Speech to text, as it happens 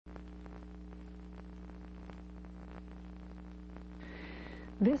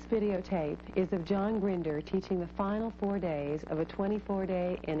This videotape is of John Grinder teaching the final 4 days of a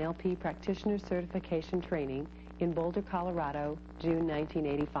 24-day NLP practitioner certification training in Boulder, Colorado, June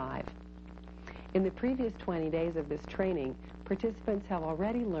 1985. In the previous 20 days of this training, participants have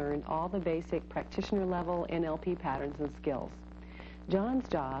already learned all the basic practitioner-level NLP patterns and skills. John's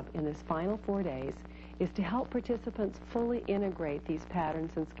job in this final 4 days is to help participants fully integrate these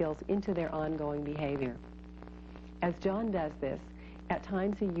patterns and skills into their ongoing behavior. As John does this, at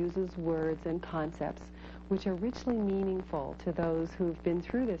times he uses words and concepts which are richly meaningful to those who've been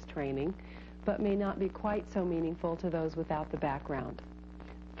through this training, but may not be quite so meaningful to those without the background.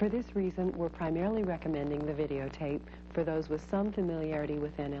 For this reason, we're primarily recommending the videotape for those with some familiarity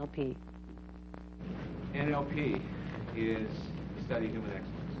with NLP. NLP is the study of human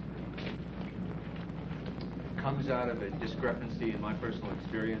excellence. It comes out of a discrepancy in my personal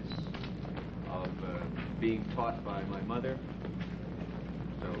experience of being taught by my mother.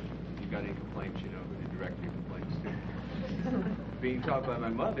 So if you've got any complaints, you know who to direct your complaints to. Being taught by my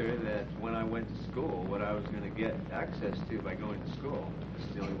mother that when I went to school, what I was going to get access to by going to school, this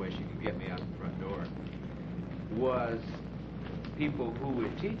is the only way she could get me out the front door, was people who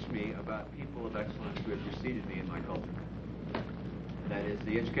would teach me about people of excellence who had preceded me in my culture. That is,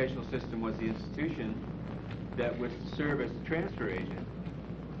 the educational system was the institution that was to serve as the transfer agent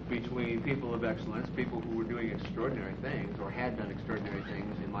between people of excellence, people who were doing extraordinary things or had done extraordinary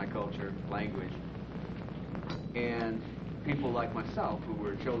things in my culture, language, and people like myself who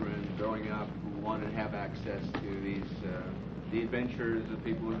were children growing up who wanted to have access to these, the adventures of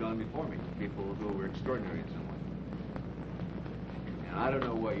people who had gone before me, people who were extraordinary in some way. And I don't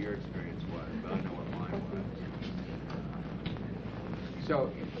know what your experience was, but I know what mine was. So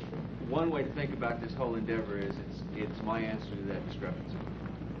one way to think about this whole endeavor is it's my answer to that discrepancy.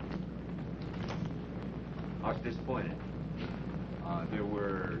 I was disappointed. There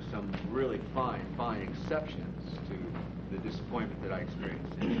were some really fine exceptions to the disappointment that I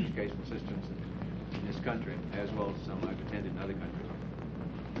experienced in the educational systems in this country, as well as some I've attended in other countries.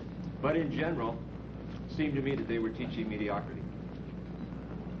 But in general, it seemed to me that they were teaching mediocrity,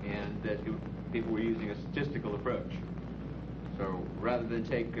 and that people were using a statistical approach. So rather than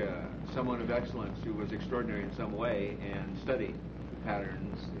take someone of excellence who was extraordinary in some way and study the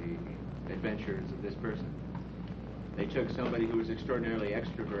patterns, the adventures of this person, they took somebody who was extraordinarily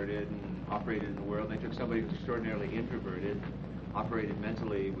extroverted and operated in the world. They took somebody who was extraordinarily introverted, operated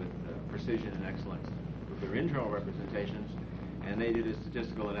mentally with precision and excellence with their internal representations, and they did a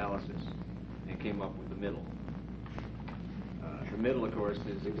statistical analysis and came up with the middle. The middle, of course,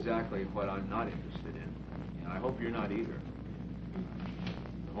 is exactly what I'm not interested in, and I hope you're not either.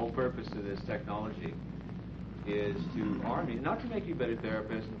 The whole purpose of this technology is to arm you, not to make you better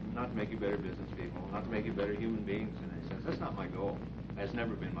therapists, not to make you better business people, not to make you better human beings in a sense. That's not my goal. That's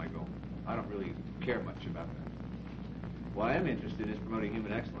never been my goal. I don't really care much about that. What I am interested in is promoting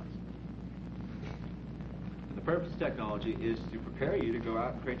human excellence. And the purpose of technology is to prepare you to go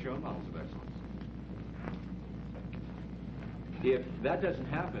out and create your own models of excellence. If that doesn't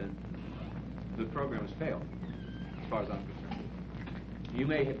happen, the program has failed, as far as I'm concerned. You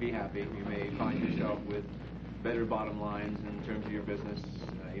may be happy. You may find yourself with better bottom lines in terms of your business.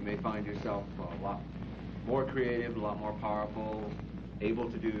 You may find yourself a lot more creative, a lot more powerful, able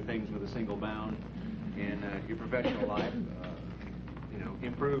to do things with a single bound in your professional life,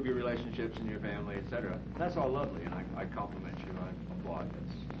 improve your relationships in your family, etc. That's all lovely, and I compliment you. I applaud.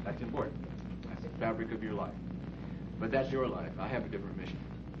 That's important. That's the fabric of your life. But that's your life. I have a different mission.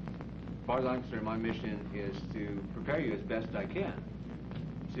 As far as I'm concerned, my mission is to prepare you as best I can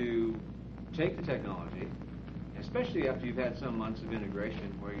to take the technology, especially after you've had some months of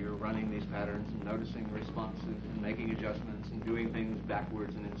integration where you're running these patterns and noticing responses and making adjustments and doing things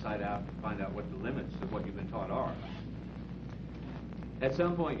backwards and inside out to find out what the limits of what you've been taught are. At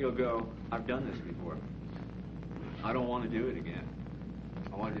some point you'll go, I've done this before. I don't want to do it again.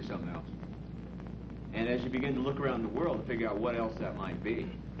 I want to do something else. And as you begin to look around the world to figure out what else that might be,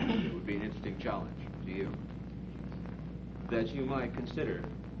 it would be an interesting challenge to you, that you might consider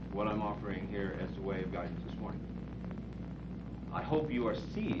what I'm offering here as a way of guidance this morning. I hope you are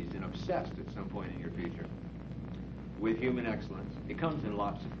seized and obsessed at some point in your future with human excellence. It comes in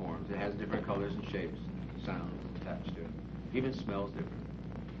lots of forms. It has different colors and shapes and sounds attached to it. Even smells different.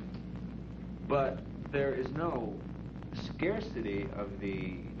 But there is no scarcity of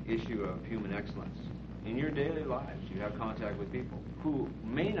the issue of human excellence. In your daily lives, you have contact with people who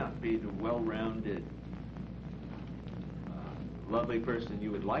may not be the well-rounded, lovely person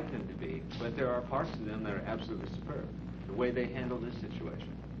you would like them to be, but there are parts of them that are absolutely superb. The way they handle this situation,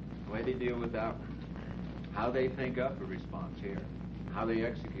 the way they deal with that one, how they think up a response here, how they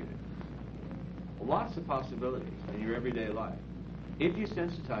execute it. Lots of possibilities in your everyday life if you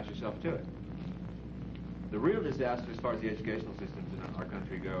sensitize yourself to it. The real disaster as far as the educational systems in our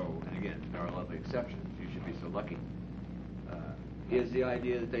country go, and again, there are lovely exceptions, you should be so lucky, is the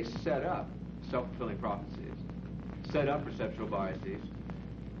idea that they set up self-fulfilling prophecies, set up perceptual biases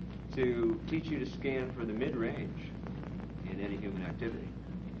to teach you to scan for the mid-range in any human activity.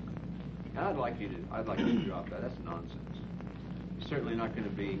 And I'd like you to drop that. That's nonsense. You're certainly not going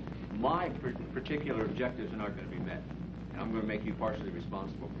to be, my particular objectives are not going to be met. And I'm going to make you partially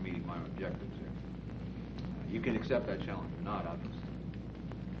responsible for meeting my objectives here. You can accept that challenge or not, obviously.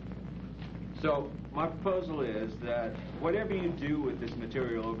 So my proposal is that whatever you do with this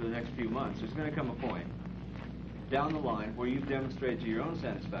material over the next few months, there's going to come a point down the line where you've demonstrated to your own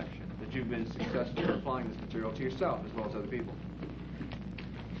satisfaction that you've been successful in applying this material to yourself as well as other people.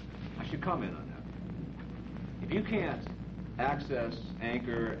 I should comment on that. If you can't access,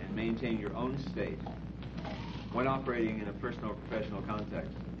 anchor, and maintain your own state when operating in a personal or professional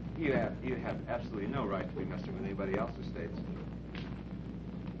context, you have absolutely no right to be messing with anybody else's states.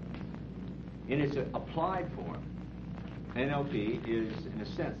 In its applied form, NLP is, in a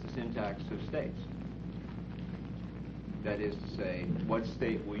sense, the syntax of states. That is to say, what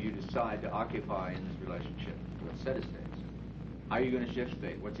state will you decide to occupy in this relationship? What set of states? How are you going to shift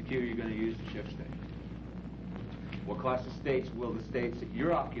state? What security are you going to use to shift state? What class of states will the states that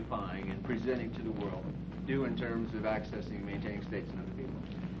you're occupying and presenting to the world do in terms of accessing and maintaining states in other people?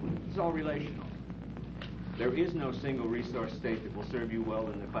 It's all relational. There is no single resource state that will serve you well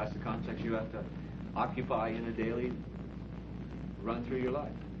in the class of context you have to occupy in a daily run through your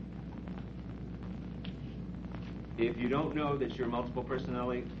life. If you don't know that you're multiple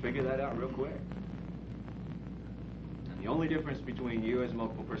personality, figure that out real quick. And the only difference between you as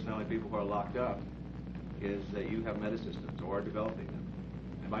multiple personality people who are locked up is that you have metasystems or are developing them.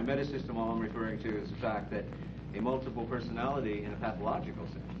 And by metasystem, all I'm referring to is the fact that a multiple personality in a pathological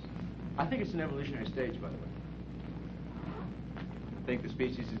sense, I think it's an evolutionary stage, by the way. I think the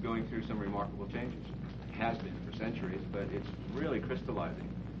species is going through some remarkable changes. It has been for centuries, but it's really crystallizing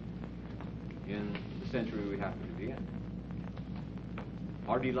in the century we happen to be in.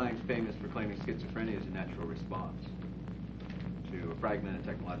 R.D. Laing's famous for claiming schizophrenia as a natural response to a fragmented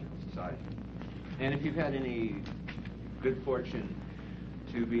technological society. And if you've had any good fortune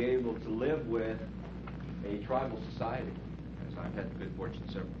to be able to live with a tribal society, as I've had the good fortune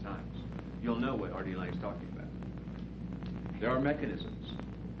several times, you'll know what R.D. Laing is talking about. There are mechanisms,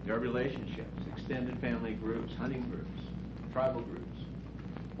 there are relationships, extended family groups, hunting groups, tribal groups,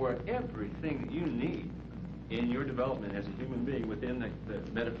 where everything that you need in your development as a human being within the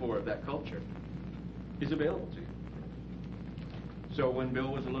metaphor of that culture is available to you. So when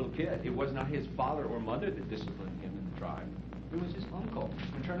Bill was a little kid, it was not his father or mother that disciplined him in the tribe. It was his uncle,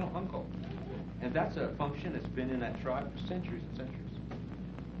 maternal uncle. And that's a function that's been in that tribe for centuries and centuries.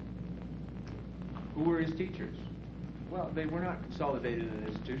 Who were his teachers? Well, they were not consolidated in an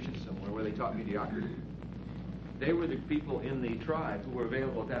institution somewhere where they taught mediocrity. They were the people in the tribe who were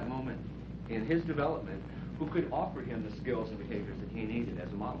available at that moment in his development who could offer him the skills and behaviors that he needed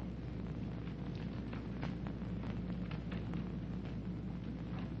as a model.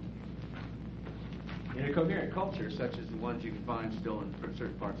 In a coherent culture, such as the ones you can find still in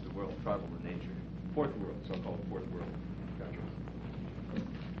certain parts of the world, tribal in nature, fourth world, so-called fourth world countries,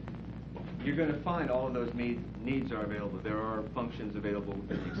 you're going to find all of those needs are available. There are functions available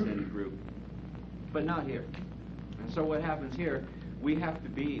within the extended group, but not here. And so what happens here, we have to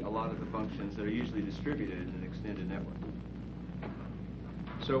be a lot of the functions that are usually distributed in an extended network.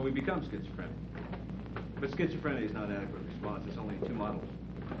 So we become schizophrenic. But schizophrenia is not an adequate response. It's only two models.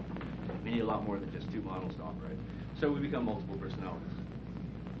 We need a lot more than just two models to operate. So we become multiple personalities.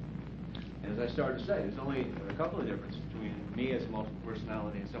 And as I started to say, there's only a couple of differences between me as a multiple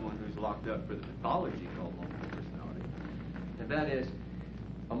personality and someone who's locked up for the pathology called multiple personality. And that is,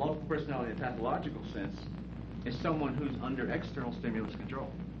 a multiple personality in a pathological sense is someone who's under external stimulus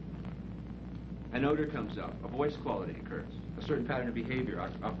control. An odor comes up, a voice quality occurs, a certain pattern of behavior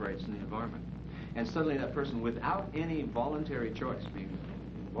operates in the environment. And suddenly that person, without any voluntary choice being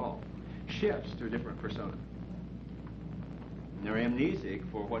involved, shifts to a different persona. And they're amnesic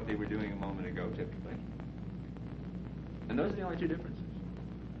for what they were doing a moment ago, typically. And those are the only two differences.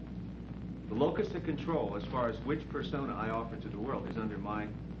 The locus of control, as far as which persona I offer to the world, is under my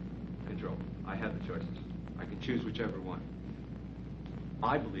control. I have the choices. I can choose whichever one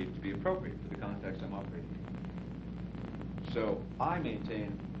I believe to be appropriate for the context I'm operating in. So I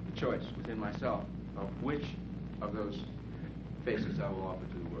maintain the choice within myself of which of those faces I will offer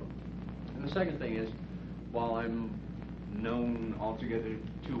to the world. And the second thing is, while I'm known altogether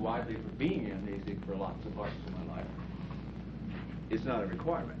too widely for being amnesic for lots of parts of my life. It's not a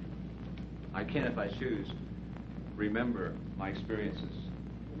requirement. I can, if I choose, remember my experiences,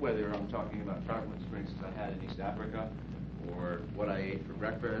 whether I'm talking about travel experiences I had in East Africa, or what I ate for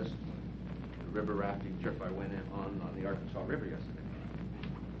breakfast, the river rafting trip I went on the Arkansas River yesterday.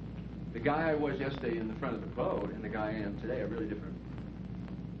 The guy I was yesterday in the front of the boat and the guy I am today are really different.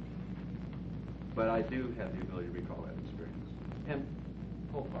 But I do have the ability to recall that experience and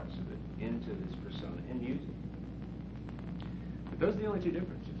pull parts of it into this persona and use it. But those are the only two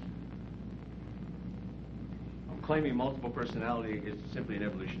differences. Claiming multiple personality is simply an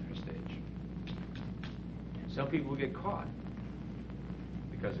evolutionary stage. Some people get caught,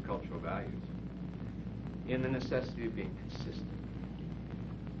 because of cultural values, in the necessity of being consistent.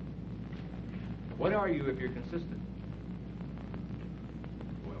 What are you if you're consistent?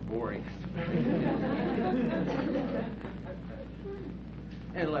 Well, boring.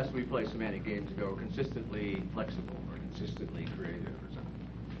 Unless we play semantic games to go consistently flexible or consistently creative or something.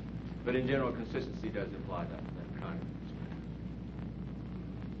 But in general, consistency does imply that kind of experience.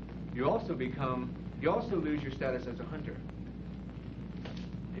 You also lose your status as a hunter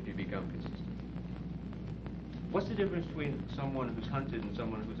if you become consistent. What's the difference between someone who's hunted and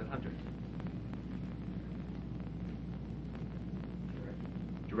someone who's a hunter?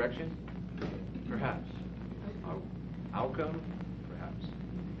 Direction? Perhaps. Outcome? Perhaps.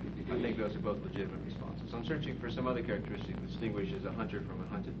 I think those are both legitimate responses. I'm searching for some other characteristic that distinguishes a hunter from a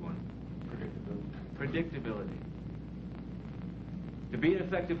hunted one. Predictability. To be an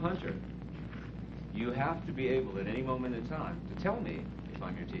effective hunter, you have to be able at any moment in time to tell me, if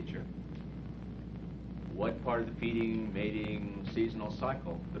I'm your teacher, what part of the feeding, mating, seasonal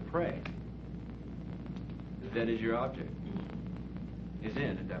cycle, the prey, that is your object, is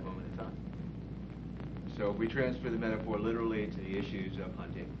in at that moment in time. So we transfer the metaphor literally to the issues of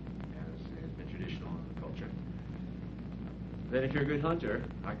hunting, as has been traditional in the culture. Then if you're a good hunter,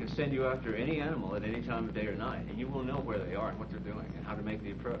 I can send you after any animal at any time of day or night, and you will know where they are and what they're doing and how to make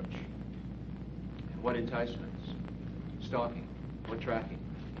the approach. And what enticements, stalking, what tracking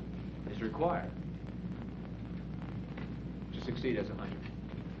is required to succeed as a hunter.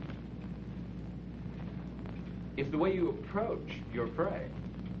 If the way you approach your prey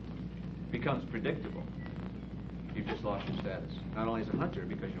becomes predictable, you've just lost your status. Not only as a hunter,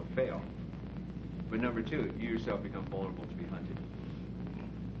 because you'll fail, but number two, you yourself become vulnerable to be hunted.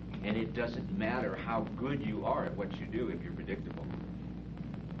 And it doesn't matter how good you are at what you do if you're predictable.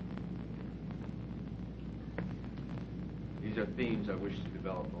 These are themes I wish to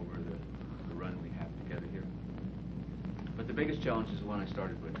develop over the run we have together here. But the biggest challenge is the one I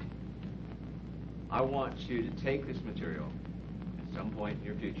started with. I want you to take this material at some point in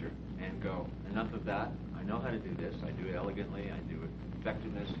your future and go, enough of that, I know how to do this, I do it elegantly, I do it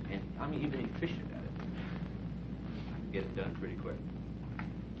effectiveness, and I'm even efficient at it. I can get it done pretty quick.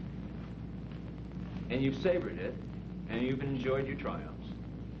 And you've savored it, and you've enjoyed your triumphs,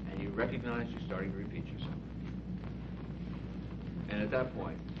 and you recognize you're starting to repeat yourself. And at that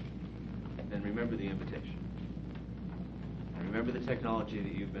point, then remember the invitation. And remember the technology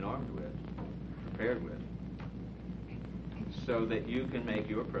that you've been armed with, prepared with, so that you can make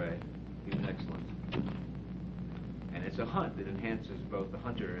your prey even excellent. And it's a hunt that enhances both the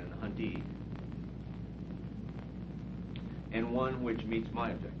hunter and the huntee, and one which meets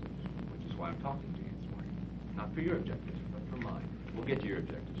my objectives, which is why I'm talking to you this morning. Not for your objectives, but for mine. We'll get to your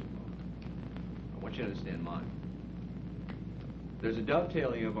objectives in a moment. I want you to understand mine. There's a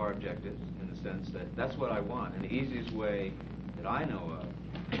dovetailing of our objectives in the sense that that's what I want, and the easiest way that I know of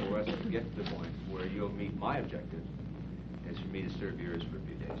for us to get to the point where you'll meet my objectives is for me to serve yours for a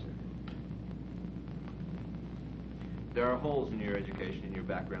few days. There are holes in your education, in your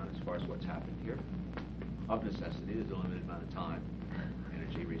background as far as what's happened here. Of necessity, there's a limited amount of time,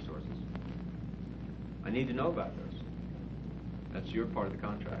 energy, resources. I need to know about those. That's your part of the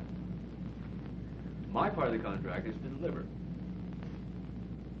contract. My part of the contract is to deliver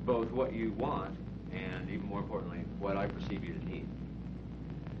both what you want and, even more importantly, what I perceive you to need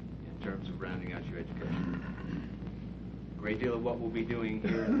in terms of rounding out your education. A great deal of what we'll be doing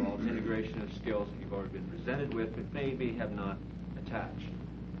here involves integration of skills that you've already been presented with, but maybe have not attached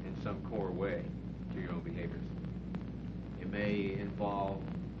in some core way to your own behaviors. It may involve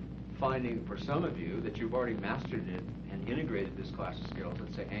finding, for some of you, that you've already mastered it and integrated this class of skills,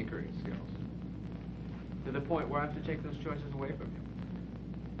 let's say anchoring skills, to the point where I have to take those choices away from you.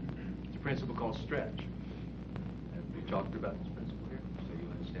 It's a principle called stretch. And we've talked about this principle here, so you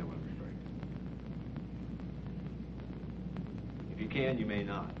understand what I'm referring to. If you can, you may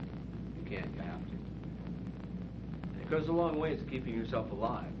not. If you can't, you have to. And if goes a long way to keeping yourself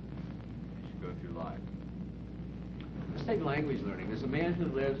alive as you go through life. Let's take language learning. There's a man who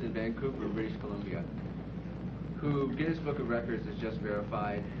lives in Vancouver, British Columbia, who Guinness Book of Records has just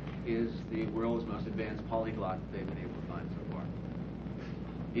verified is the world's most advanced polyglot that they've been able to find so far.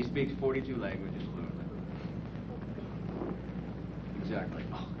 He speaks 42 languages fluently. Exactly.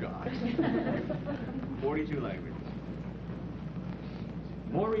 Oh, God. 42 languages.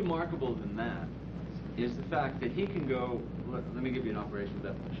 More remarkable than that is the fact that he can go, let me give you an operational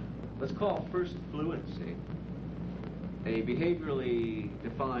definition. Let's call first fluency a behaviorally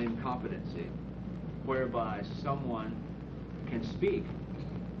defined competency whereby someone can speak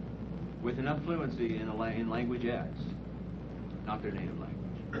with enough fluency in language X, not their native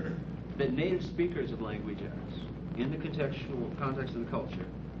language, that native speakers of language X, in the contextual context of the culture,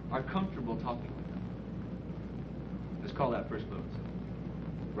 are comfortable talking with them. Let's call that first fluency.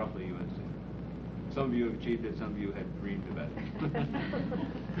 Roughly, you understand. Some of you have achieved it, some of you have dreamed about it.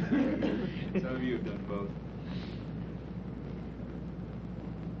 Some of you have done both.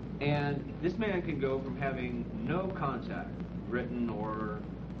 And this man can go from having no contact, written or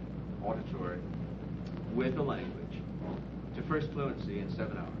auditory, with a language, to first fluency in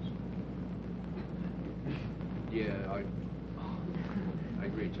 7 hours. Yeah, I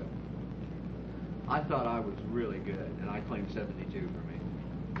agree, Joe. I thought I was really good, and I claimed 72 for me.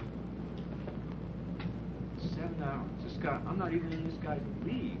 7 hours. This guy, I'm not even in this guy's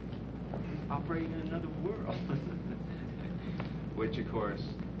league. He's operating in another world. Which, of course,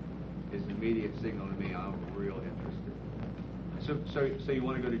 is an immediate signal to me I'm real interested. So you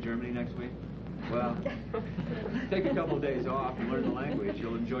want to go to Germany next week? Well, take a couple of days off and learn the language.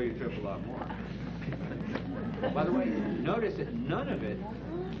 You'll enjoy your trip a lot more. By the way, notice that none of it,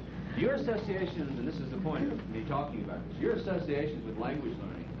 your associations, and this is the point of me talking about this, your associations with language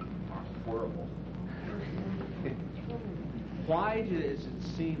learning are horrible. Why is it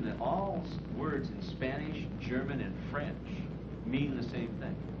seem that all words in Spanish, German, and French mean the same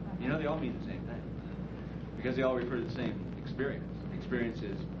thing? You know, they all mean the same thing. Because they all refer to the same experience. The experience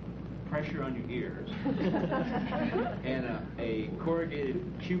is pressure on your ears and a corrugated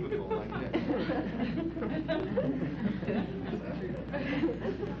cubicle like this.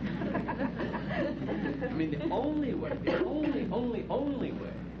 I mean, the only way, only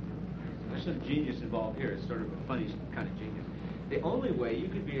way, there's some genius involved here. It's sort of a funny kind of genius. The only way you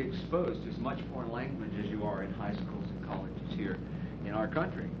could be exposed to as much foreign language as you are in high schools and colleges here in our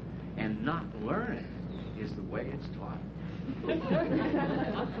country and not learn it is the way it's taught.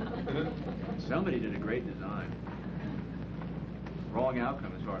 Somebody did a great design. Wrong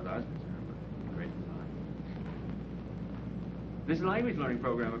outcome as far as I was concerned, but great design. This language learning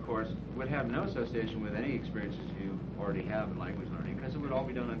program, of course, would have no association with any experiences you already have in language learning because it would all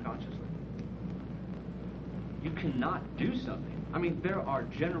be done unconsciously. You cannot do something. I mean, there are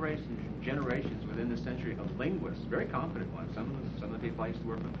generations and generations within this century of linguists, very competent ones. Some of the people I used to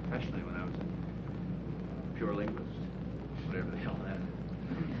work with professionally when I was a pure linguist, whatever the hell that is,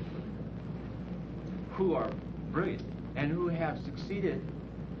 who are brilliant and who have succeeded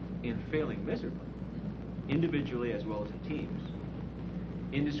in failing miserably, individually as well as in teams,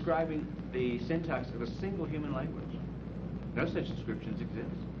 in describing the syntax of a single human language. No such descriptions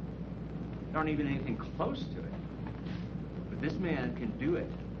exist. There aren't even anything close to it. But this man can do it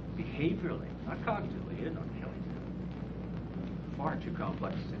behaviorally, not cognitively. He doesn't know what the hell he's doing. Far too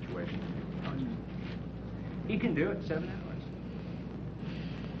complex a situation. He can do it in 7 hours.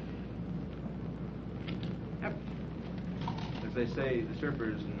 Yep. As they say, the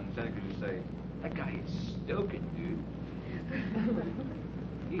surfers and Seneca just say, that guy is stoking, dude.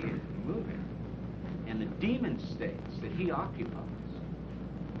 He is moving. And the demon states that he occupies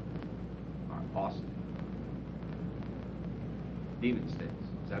are awesome. Demon states.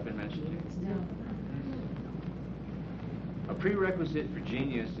 Has that been mentioned to you? No. A prerequisite for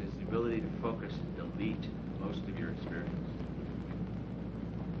genius is the ability to focus and delete most of your experience.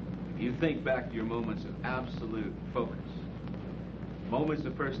 If you think back to your moments of absolute focus, moments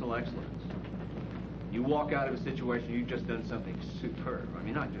of personal excellence, you walk out of a situation, you've just done something superb. I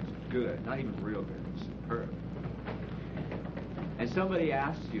mean, not just good, not even real good, superb. And somebody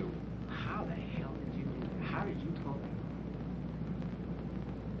asks you, how the hell did you do that? How did you pull that?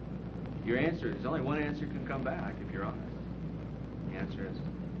 Your answer, there's only one answer can come back if you're honest. The answer is,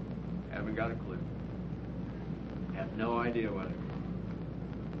 haven't got a clue. Have no idea what it is.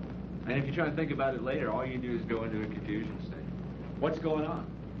 And if you try to think about it later, all you do is go into a confusion state. What's going on?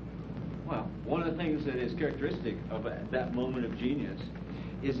 Well, one of the things that is characteristic of that moment of genius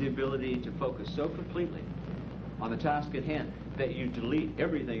is the ability to focus so completely on the task at hand that you delete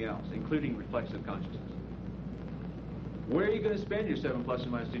everything else, including reflexive consciousness. Where are you going to spend your 7 plus or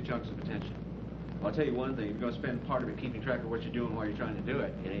minus 2 chunks of attention? Well, I'll tell you one thing. If you're going to spend part of it keeping track of what you're doing while you're trying to do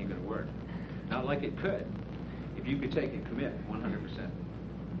it, it ain't going to work. Not like it could. If you could take and commit 100%.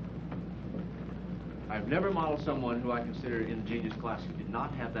 I've never modeled someone who I consider in the genius class who did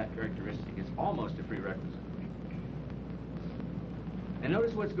not have that characteristic. It's almost a prerequisite. And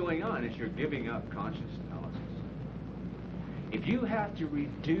notice what's going on is you're giving up conscious analysis. If you have to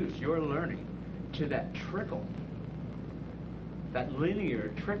reduce your learning to that trickle, that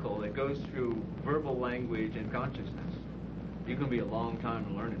linear trickle that goes through verbal language and consciousness, you can be a long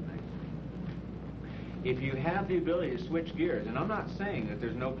time learning things. If you have the ability to switch gears, and I'm not saying that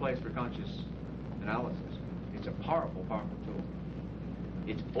there's no place for conscious analysis. It's a powerful, powerful tool.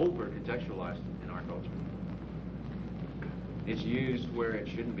 It's over-contextualized in our culture. It's used where it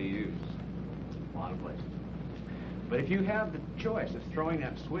shouldn't be used. A lot of places. But if you have the choice of throwing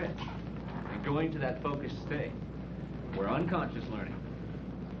that switch and going to that focused state, where unconscious learning,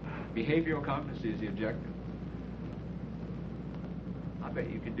 behavioral competency is the objective, I bet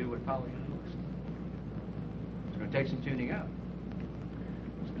you could do what Paulo looks. It's going to take some tuning out.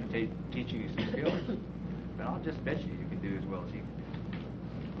 It's going to take teaching you some skills. But I'll just bet you can do as well as he can do.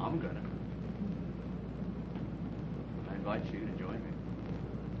 I'm going to. I invite you to join me.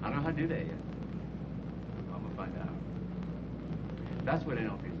 I don't know how to do that yet. I'm going to find out. That's what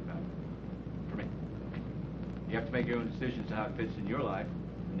NLP is about, for me. You have to make your own decisions to how it fits in your life,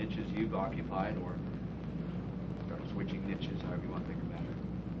 the niches you've occupied, or start switching niches, however you want to think about it.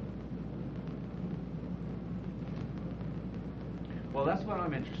 Well, that's what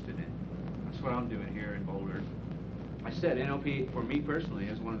I'm interested in. That's what I'm doing here in Boulder. I said NLP, for me personally,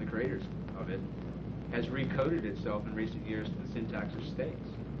 as one of the creators of it, has recoded itself in recent years to the syntax of states.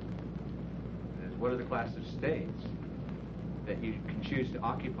 What are the class of states that you can choose to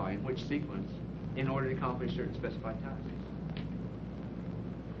occupy in which sequence in order to accomplish certain specified tasks?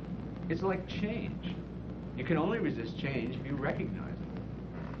 It's like change. You can only resist change if you recognize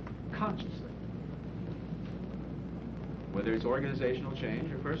it consciously. Whether it's organizational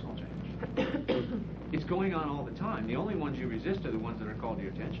change or personal change. It's going on all the time. The only ones you resist are the ones that are called to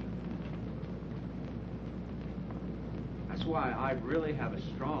your attention. That's why I really have a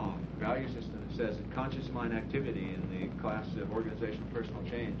strong value system that says that conscious mind activity in the class of organizational personal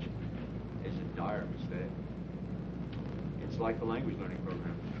change is a dire mistake. It's like the language learning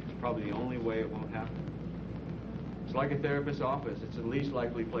program. It's probably the only way it won't happen. It's like a therapist's office. It's the least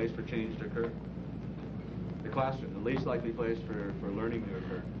likely place for change to occur. The classroom, the least likely place for learning to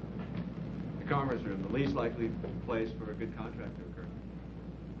occur. The conference room, the least likely place for a good contract to occur.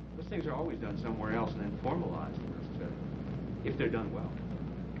 Those things are always done somewhere else and then formalized, if they're done well.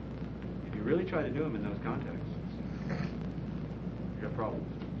 If you really try to do them in those contexts, you have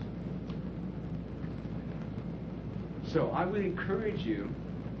problems. So I would encourage you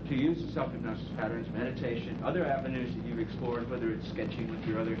to use the self-hypnosis patterns, meditation, other avenues that you've explored, whether it's sketching with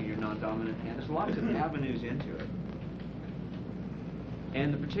your non-dominant hand. There's lots of avenues into it.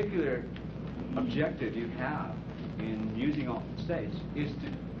 And the particular objective you have in using all states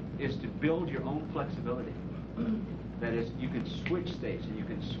is to build your own flexibility. That is, you can switch states, and you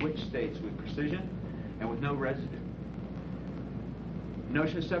can switch states with precision and with no residue.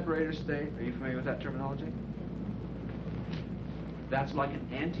 Notion of separator state, are you familiar with that terminology? That's like an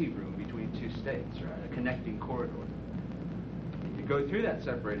anteroom between two states, right? A connecting corridor. You go through that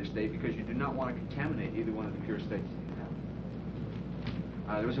separator state because you do not want to contaminate either one of the pure states that you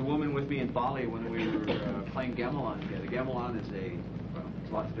have. There was a woman with me in Bali when we were playing gamelan together. Gamelan is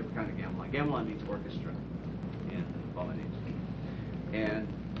there's lots of different kinds of gamelan. Gamelan means orchestra in Balinese. And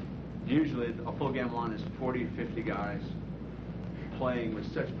usually a full gamelan is 40 to 50 guys playing with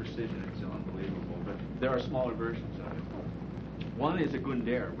such precision, it's unbelievable. But there are smaller versions of it. One is a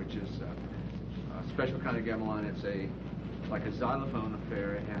gundar, which is a special kind of gamelan. It's like a xylophone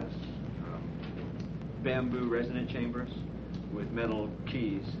affair. It has bamboo resonant chambers with metal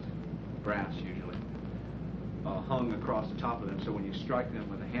keys, brass usually, hung across the top of them. So when you strike them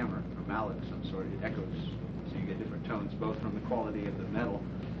with a hammer, a mallet of some sort, it echoes. So you get different tones, both from the quality of the metal,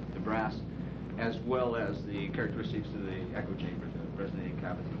 the brass, as well as the characteristics of the echo chamber, the resonating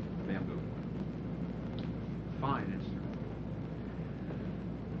cavity, the bamboo. Fine instrument.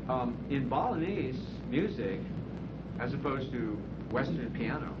 In Balinese music, as opposed to Western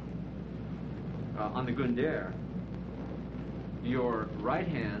piano, on the gundar, your right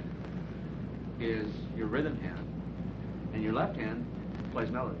hand is your rhythm hand, and your left hand plays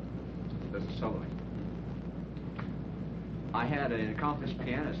melody, does the soloing. I had an accomplished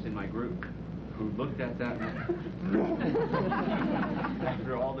pianist in my group who looked at that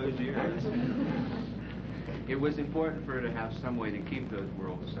after all those years. it was important for her to have some way to keep those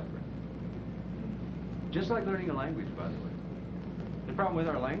worlds separate. Just like learning a language, by the way. The problem with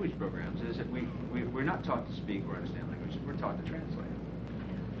our language programs is that we're not taught to speak or understand languages. We're taught to translate.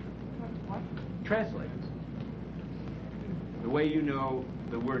 What? Translate. The way you know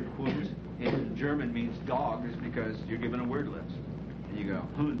the word Hund in German means dog is because you're given a word list. And you go,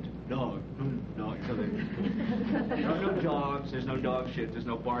 Hund, dog, Hund, dog. So there are no dogs, there's no dog shit, there's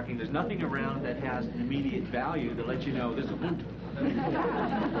no barking, there's nothing around that has an immediate value to let you know there's a Hund.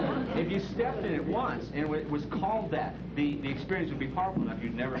 If you stepped in it once and it was called that, the experience would be powerful enough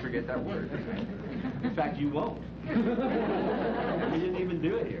you'd never forget that word. In fact, you won't. We didn't even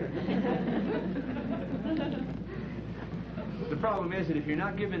do it here. The problem is that if you're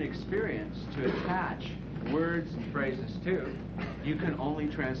not given experience to attach words and phrases to, you can only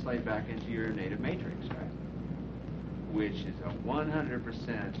translate back into your native matrix, right? Which is a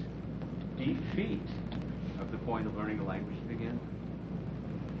 100% defeat of the point of learning a language to begin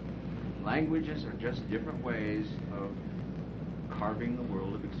with. Languages are just different ways of carving the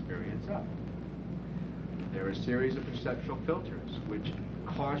world of experience up. There are a series of perceptual filters which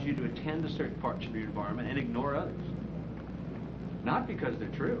cause you to attend to certain parts of your environment and ignore others. Not because they're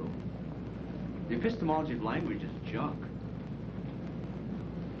true. The epistemology of language is junk.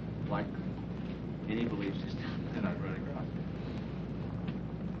 Like any belief system that I've run across.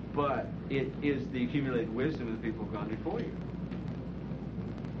 But it is the accumulated wisdom of the people who've gone before you.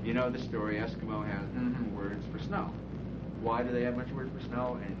 You know the story, Eskimo has words for snow. Why do they have much words for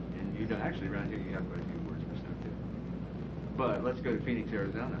snow? And you don't, actually around here you have quite a few words for snow too. But let's go to Phoenix,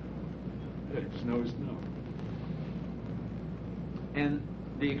 Arizona. Snow is snow. And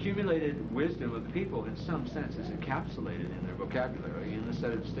the accumulated wisdom of the people, in some sense, is encapsulated in their vocabulary, in the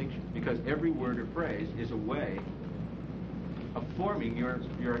set of distinctions, because every word or phrase is a way of forming your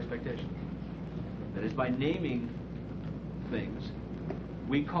expectations. That is, by naming things,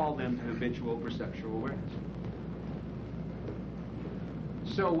 we call them to habitual perceptual awareness.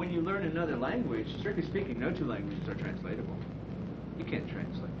 So when you learn another language, strictly speaking, no two languages are translatable. You can't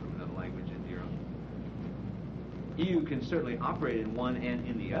translate from another language into your own. You can certainly operate in one and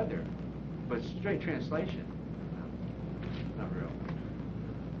in the other, but straight translation, no, not real.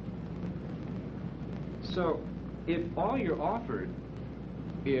 So, if all you're offered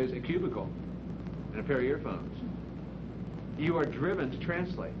is a cubicle and a pair of earphones, you are driven to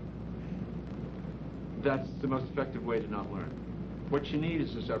translate. That's the most effective way to not learn. What you need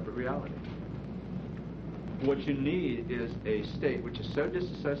is a separate reality. What you need is a state which is so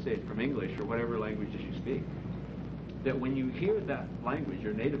disassociated from English or whatever languages you speak, that when you hear that language,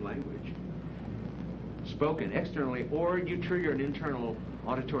 your native language, spoken externally, or you trigger an internal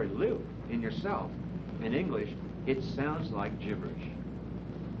auditory loop in yourself in English, it sounds like gibberish.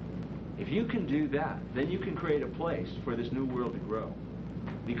 If you can do that, then you can create a place for this new world to grow.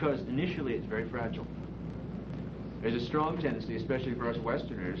 Because initially it's very fragile. There's a strong tendency, especially for us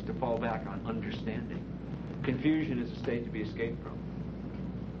Westerners, to fall back on understanding. Confusion is a state to be escaped from.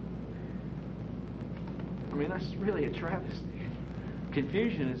 I mean, that's really a travesty.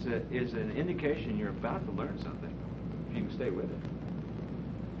 Confusion is an indication you're about to learn something, if you can stay with it.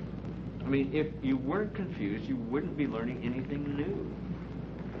 I mean, if you weren't confused, you wouldn't be learning anything new.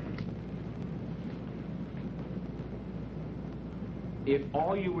 If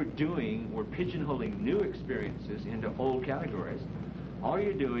all you were doing were pigeonholing new experiences into old categories, all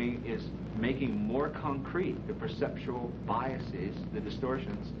you're doing is making more concrete the perceptual biases, the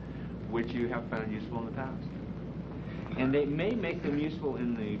distortions, which you have found useful in the past. And they may make them useful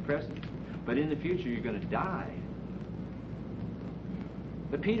in the present, but in the future you're going to die.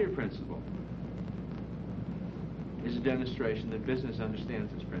 The Peter Principle is a demonstration that business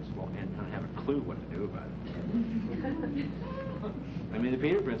understands this principle and don't have a clue what to do about it. I mean, the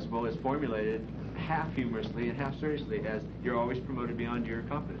Peter Principle is formulated half humorously and half seriously as you're always promoted beyond your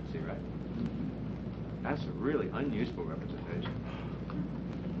competency, right? That's a really unuseful representation.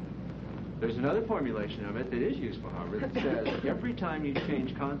 There's another formulation of it that is useful, however, that says every time you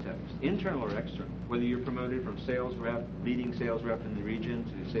change context, internal or external, whether you're promoted from sales rep, leading sales rep in the region,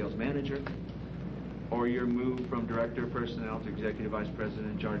 to sales manager, or you're moved from director of personnel to executive vice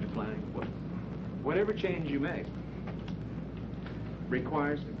president in charge of planning, whatever change you make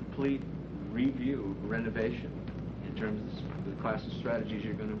requires a complete review, renovation, in terms of the class of strategies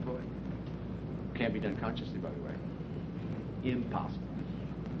you're going to employ. Can't be done consciously, by the way. Impossible.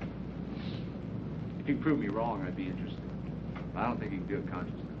 If you prove me wrong, I'd be interested. I don't think you can do it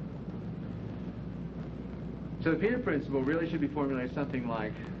consciously. So the Peter Principle really should be formulated something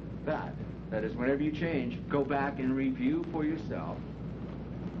like that. That is, whenever you change, go back and review for yourself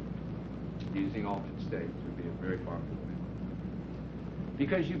using altered states would be a very powerful way.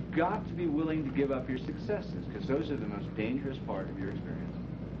 Because you've got to be willing to give up your successes, because those are the most dangerous part of your experience.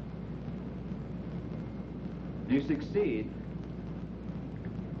 You succeed,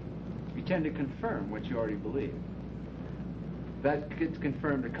 you tend to confirm what you already believe. That gets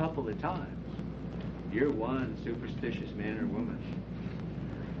confirmed a couple of times. You're one superstitious man or woman.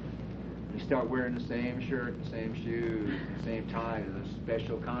 You start wearing the same shirt, the same shoes, the same tie, and those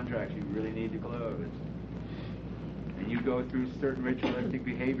special contracts you really need to close. And you go through certain ritualistic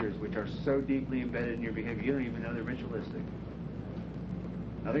behaviors which are so deeply embedded in your behavior you don't even know they're ritualistic.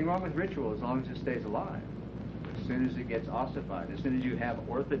 Nothing wrong with ritual as long as it stays alive. As soon as it gets ossified, as soon as you have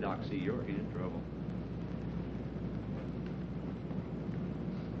orthodoxy, you're in trouble.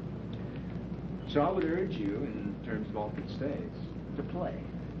 So I would urge you, in terms of altered states, to play.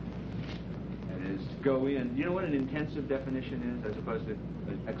 That is, to go in. You know what an intensive definition is as opposed to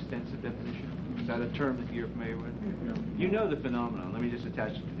an extensive definition? Is that a term that you're familiar with? You know the phenomenon. Let me just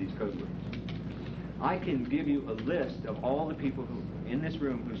attach it to these code words. I can give you a list of all the people who in this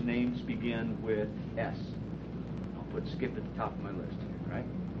room whose names begin with S. I'll put Skip at the top of my list here, right?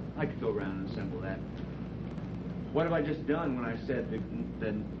 I could go around and assemble that. What have I just done when I said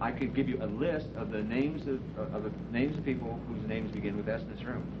that I could give you a list of the names of people whose names begin with S in this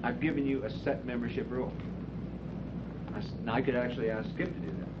room? I've given you a set membership rule. Now I could actually ask Skip to do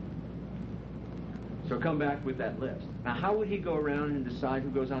that. So come back with that list. Now how would he go around and decide who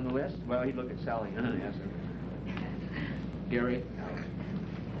goes on the list? Well, he'd look at Sally and ask her. Gary? Out.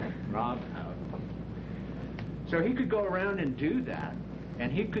 Rob? Out. So he could go around and do that,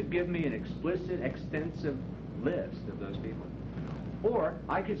 and he could give me an explicit, extensive list of those people. Or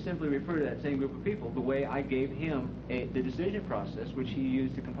I could simply refer to that same group of people the way I gave him the decision process which he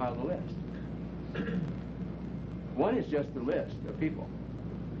used to compile the list. One is just the list of people.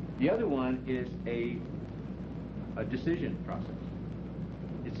 The other one is a decision process.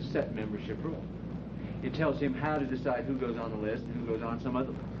 It's a set membership rule. It tells him how to decide who goes on the list and who goes on some other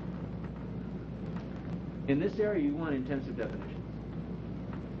list. In this area, you want intensive definition.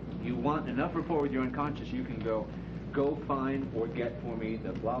 You want enough rapport with your unconscious, you can go find or get for me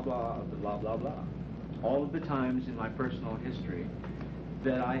the blah blah of the blah blah blah. All of the times in my personal history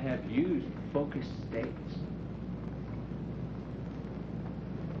that I have used focused states.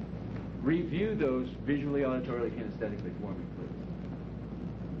 Review those visually, auditorily, kinesthetically for me, please.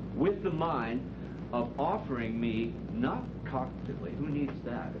 With the mind of offering me, not cognitively, who needs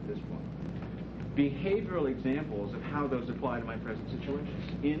that at this point? Behavioral examples of how those apply to my present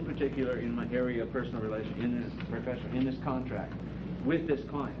situations, in particular in my area of personal relation, in this profession, in this contract, with this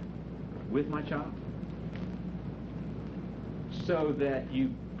client, with my child. So that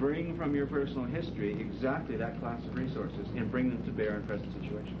you bring from your personal history exactly that class of resources and bring them to bear in present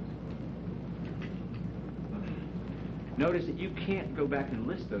situations. Notice that you can't go back and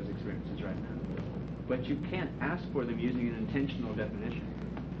list those experiences right now, but you can ask for them using an intentional definition.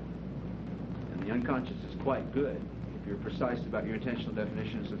 And the unconscious is quite good if you're precise about your intentional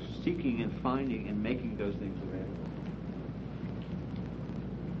definitions of seeking and finding and making those things available.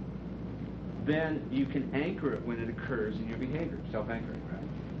 Then you can anchor it when it occurs in your behavior, self-anchoring, right?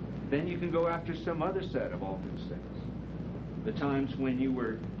 Then you can go after some other set of altered states. The times when you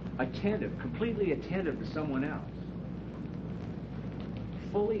were attentive, completely attentive to someone else.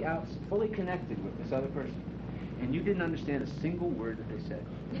 Fully connected with this other person. And you didn't understand a single word that they said.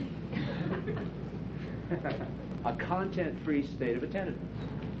 A content-free state of attentiveness.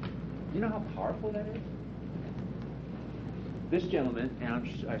 You know how powerful that is? This gentleman, and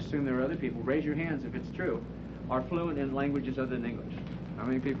I assume there are other people, raise your hands if it's true, are fluent in languages other than English. How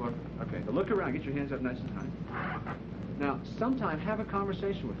many people are? Okay, but look around, get your hands up nice and high. Now, sometime have a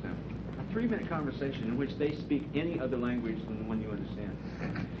conversation with them. A 3-minute conversation in which they speak any other language than the one you understand.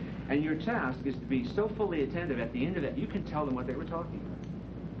 And your task is to be so fully attentive at the end of it, you can tell them what they were talking about.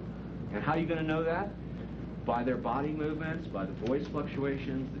 And how are you going to know that? By their body movements, by the voice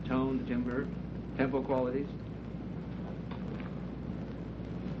fluctuations, the tone, the timbre, tempo qualities.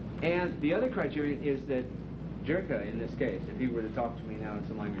 And the other criterion is that Jirka, in this case, if he were to talk to me now in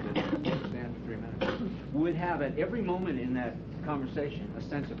some language that I don't understand for 3 minutes, would have at every moment in that conversation a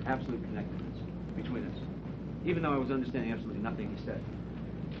sense of absolute connectedness between us, even though I was understanding absolutely nothing he said,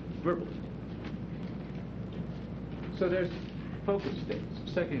 verbally. So there's focus states,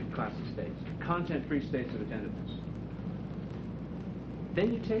 second class of states, content-free states of attentiveness.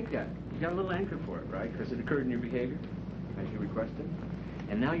 Then you take that, you got a little anchor for it, right? Because it occurred in your behavior, as you requested.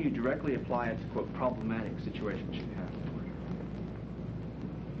 And now you directly apply it to, quote, problematic situations you have.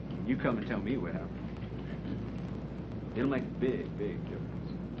 You come and tell me what happened. It'll make a big, big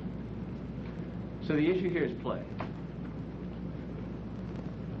difference. So the issue here is play.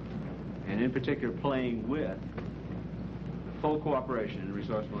 And in particular, playing with the full cooperation and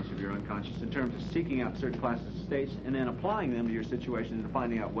resourcefulness of your unconscious in terms of seeking out certain classes of states and then applying them to your situation and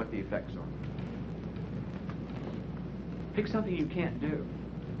finding out what the effects are. Pick something you can't do.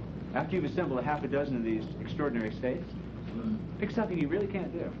 After you've assembled a half a dozen of these extraordinary states, pick something you really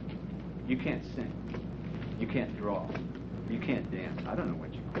can't do. You can't sing. You can't draw. You can't dance. I don't know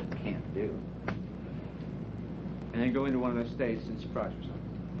what you can't do. And then go into one of those states and surprise yourself.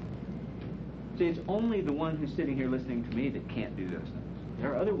 See, it's only the one who's sitting here listening to me that can't do those things.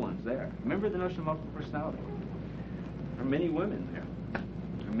 There are other ones there. Remember the notion of multiple personality. There are many women there.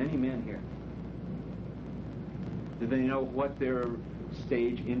 There are many men here. Do they know what their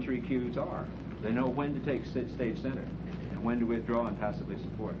stage entry cues are? They know when to take stage center and when to withdraw and passively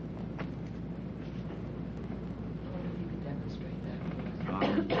support. I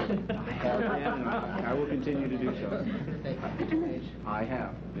have been, and I will continue to do so. I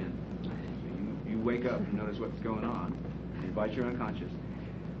have been. So you wake up and notice what's going on. You invite your unconscious.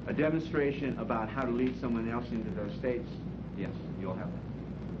 A demonstration about how to lead someone else into those states, yes, you'll have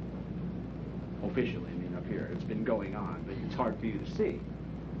that. Officially, I mean, up here. It's been going on, but it's hard for you to see.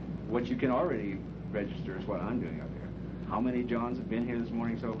 What you can already register is what I'm doing up here. How many Johns have been here this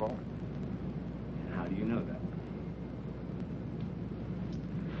morning so far? And how do you know that?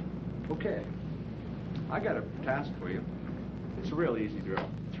 Okay, I got a task for you. It's a real easy drill.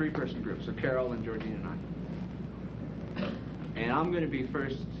 3-person group. So Carol and Georgine and I. And I'm going to be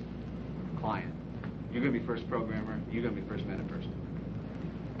first client. You're going to be first programmer. You're going to be first meta person.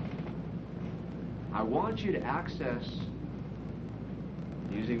 I want you to access,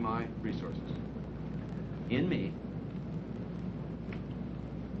 using my resources, in me,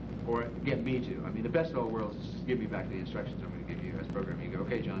 or get me to. I mean, the best of all worlds is just give me back the instructions I'm going to give you as programmer. You go,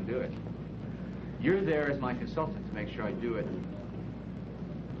 okay, John, do it. You're there as my consultant to make sure I do it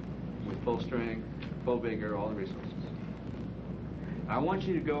with full strength, full vigor, all the resources. I want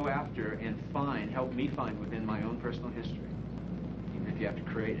you to go after and find, help me find within my own personal history, even if you have to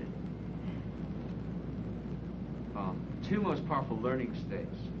create it, 2 most powerful learning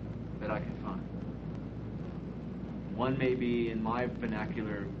states that I can find. One may be, in my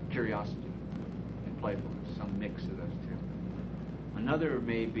vernacular, curiosity and playfulness, some mix of those 2. Another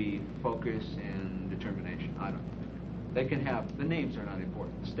may be focus and determination. I don't know. They can have, the names are not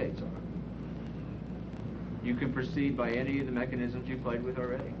important, the states are. You can proceed by any of the mechanisms you played with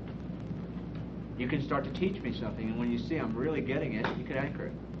already. You can start to teach me something, and when you see I'm really getting it, you could anchor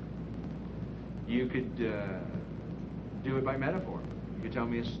it. You could do it by metaphor. You could tell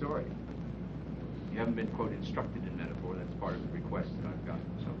me a story. You haven't been, quote, instructed in metaphor. That's part of the request that I've gotten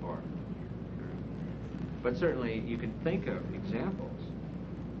so far. But certainly you can think of examples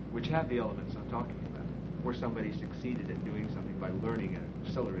which have the elements I'm talking about, where somebody succeeded at doing something by learning at an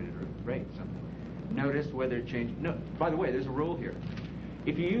accelerated rate. Something. Notice whether it changed. No, by the way, there's a rule here.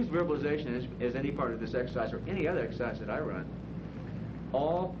 If you use verbalization as any part of this exercise or any other exercise that I run,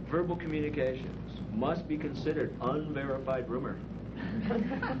 all verbal communications must be considered unverified rumor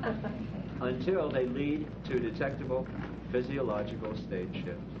until they lead to a detectable physiological stage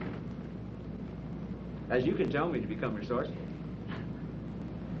shift. As you can tell me to become resourceful,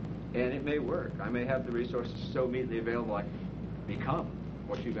 and it may work. I may have the resources so immediately available I can become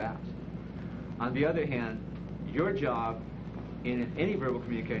what you've asked. On the other hand, your job in any verbal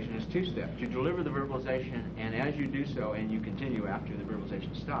communication is 2 steps. You deliver the verbalization, and as you do so, and you continue after the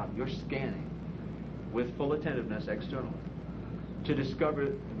verbalization stops, you're scanning with full attentiveness externally to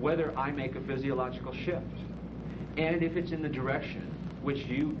discover whether I make a physiological shift. And if it's in the direction which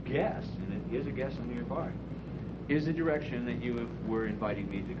you guess, and it is a guess on your part, is the direction that you were inviting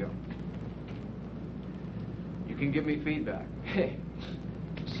me to go. You can give me feedback. Hey,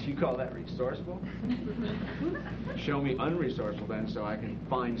 you call that resourceful? Show me unresourceful then so I can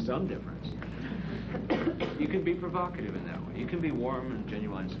find some difference. You can be provocative in that way. You can be warm and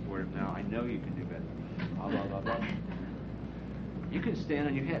genuine and supportive. Now, I know you can do better. Blah, blah, blah, blah. You can stand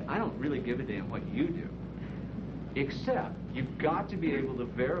on your head. I don't really give a damn what you do. Except you've got to be able to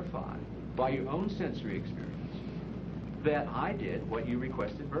verify by your own sensory experience that I did what you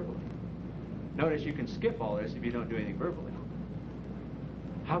requested verbally. Notice you can skip all this if you don't do anything verbally.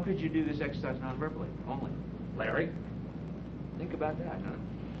 How could you do this exercise non-verbally only? Larry? Think about that, huh?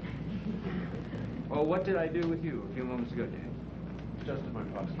 Well, what did I do with you a few moments ago, James? Adjusted my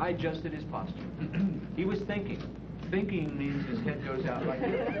posture. I adjusted his posture. He was thinking. Thinking means his head goes out like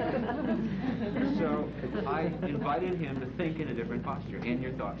this. So I invited him to think in a different posture, and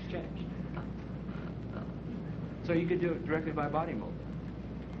your thoughts changed. So you could do it directly by body movement.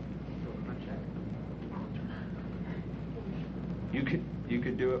 You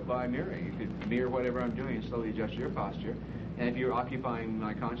could do it by mirroring. You could mirror whatever I'm doing and slowly adjust your posture. And if you're occupying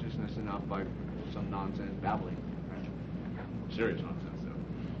my consciousness enough by some nonsense babbling, right? Serious nonsense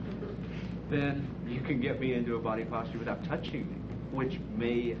though, then you can get me into a body posture without touching me, which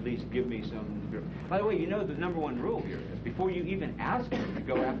may at least give me some... By the way, you know the number one rule here is before you even ask me to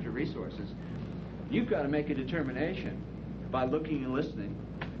go after resources, you've got to make a determination by looking and listening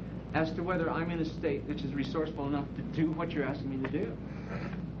as to whether I'm in a state which is resourceful enough to do what you're asking me to do.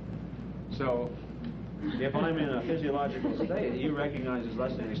 So, if I'm in a physiological state that you recognize as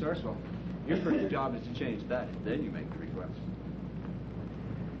less than resourceful, your first job is to change that, then you make the request.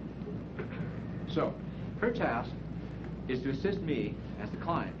 So, her task is to assist me as the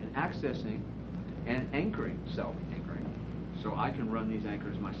client in accessing and anchoring, self-anchoring, so I can run these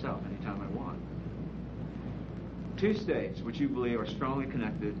anchors myself anytime I want. Two states which you believe are strongly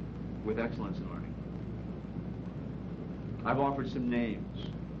connected with excellence in learning. I've offered some names.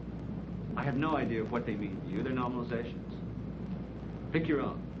 I have no idea what they mean to you. They're nominalizations. Pick your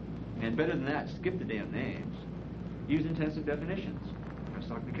own. And better than that, skip the damn names. Use intensive definitions. I was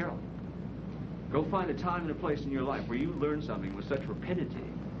talking to Carol. Go find a time and a place in your life where you learned something with such rapidity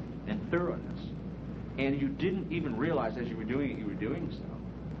and thoroughness, and you didn't even realize as you were doing it, you were doing so,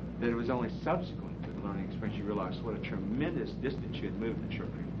 that it was only subsequent to the learning experience you realized what a tremendous distance you had moved in a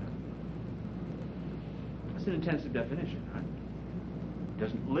short period of time. That's an intensive definition, right? It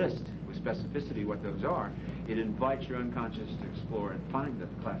doesn't list with specificity what those are. It invites your unconscious to explore and find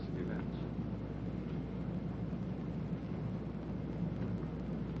that class of events.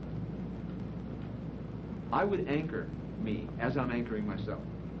 I would anchor me as I'm anchoring myself.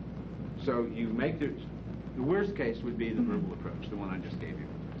 So you make the worst case would be the verbal approach, the one I just gave you.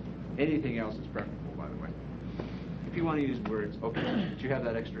 Anything else is preferable, by the way. If you want to use words, okay, but you have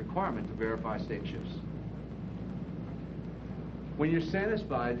that extra requirement to verify state shifts. When you're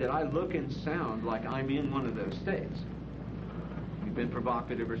satisfied that I look and sound like I'm in one of those states, you've been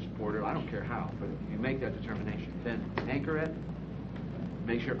provocative or supportive, I don't care how, but you make that determination. Then anchor it,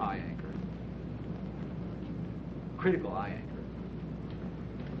 make sure I anchor. Critical eye anchor.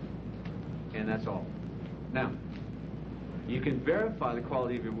 And that's all. Now, you can verify the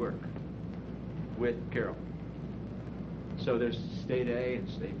quality of your work with Carol. So there's state A and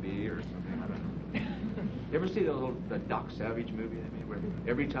state B or something, I don't know. You ever see the Doc Savage movie they made where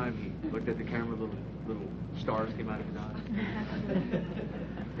every time he looked at the camera, little stars came out of his eyes?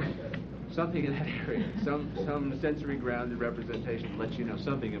 Something in that area. Some sensory grounded representation lets you know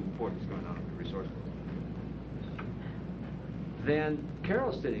something important is going on with the resourceful. Then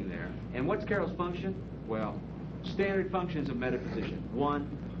Carol's sitting there, and what's Carol's function? Well, standard functions of metaphysician. One,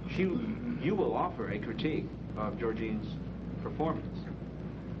 you will offer a critique of Georgine's performance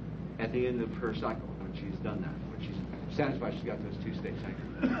at the end of her cycle when she's done that, when she's satisfied she's got those two states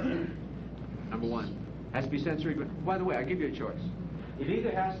anchored. Number one, has to be sensory. By the way, I give you a choice. It either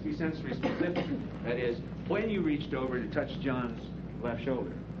has to be sensory specific, that is, when you reached over to touch John's left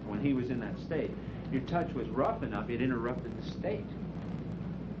shoulder, when he was in that state, your touch was rough enough, it interrupted the state.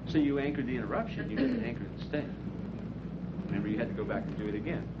 So you anchored the interruption, you didn't anchor the state. Remember, you had to go back and do it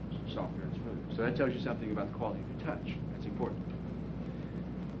again, softer and smoother. So that tells you something about the quality of your touch. That's important.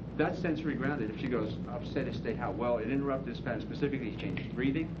 That's sensory grounded. If she goes up steady state, how well it interrupted this pattern. Specifically, he changed his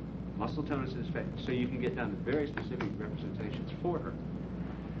breathing, muscle tonus in his face. So you can get down to very specific representations for her.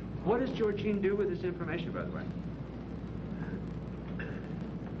 What does Georgine do with this information, by the way?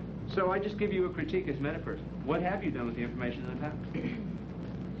 So I just give you a critique as metaperson. What have you done with the information in the past?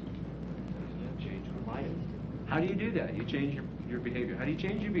 Change her mind. How do you do that? You change your behavior. How do you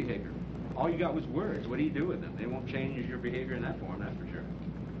change your behavior? All you got was words. What do you do with them? They won't change your behavior in that form, that's for sure.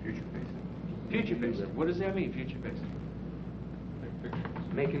 Future facing. Future facing. What does that mean, future facing?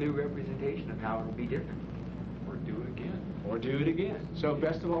 Make a new representation of how it'll be different. Or do it again. Or do it again. So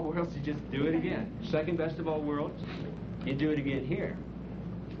best of all worlds, you just do it again. Second best of all worlds, you do it again here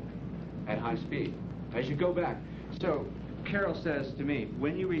at high speed. As you go back. So Carol says to me,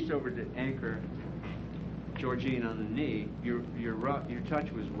 when you reached over to anchor Georgine on the knee, your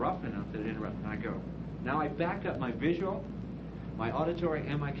touch was rough enough that it interrupted. And I go, now I back up my visual, my auditory,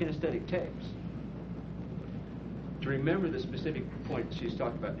 and my kinesthetic tapes to remember the specific point she's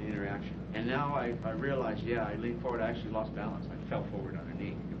talking about in the interaction. And now I realize, yeah, I leaned forward, I actually lost balance. I fell forward on her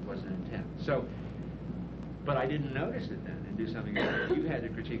knee. It wasn't intent. So, but I didn't notice it then and do something else. You had to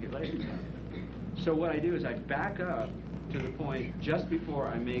critique it later. So what I do is I back up to the point just before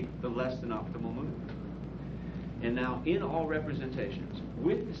I make the less than optimal move. And now in all representations,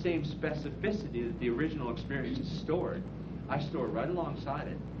 with the same specificity that the original experience is stored, I store right alongside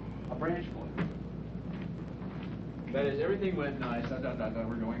it a branch point. That is, everything went nice, we're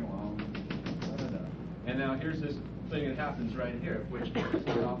going along, and now here's this thing that happens right here, which is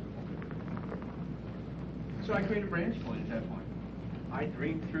optimal. So I create a branch point at that point. I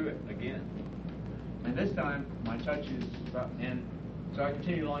dream through it again. And this time, my touch is about, and so I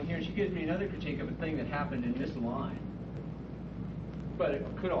continue along here, and she gives me another critique of a thing that happened in this line. But it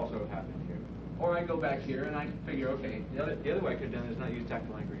could also have happened here. Or I go back here, and I figure, okay, the other way I could have done is not use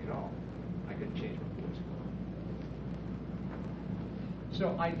tactile anchoring at all. I could change my voice.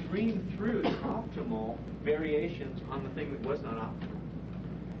 So I dream through the optimal variations on the thing that was not optimal.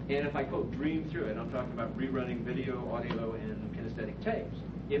 And if I quote dream through it, I'm talking about rerunning video, audio, and kinesthetic tapes.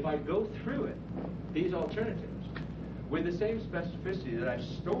 If I go through it, these alternatives, with the same specificity that I've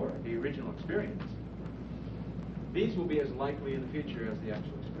stored the original experience, these will be as likely in the future as the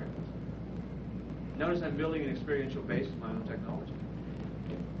actual experience. Notice I'm building an experiential base of my own technology.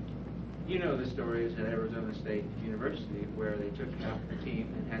 You know the stories at Arizona State University where they took half the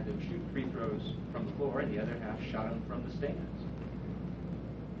team and had them shoot free throws from the floor and the other half shot them from the stands.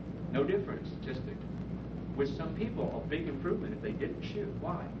 No different statistic. With some people, a big improvement if they didn't shoot.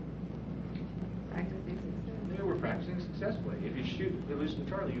 Why? Practicing success. They were practicing successfully. If you shoot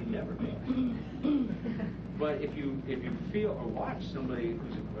hallucinatorily, you never fail. But if you feel or watch somebody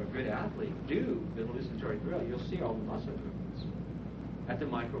who's a good athlete do the hallucinatory drill, you'll see all the muscle movements at the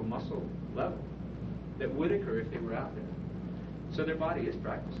micro muscle level that would occur if they were out there. So their body is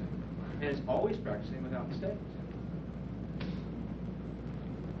practicing, and it's always practicing without mistakes.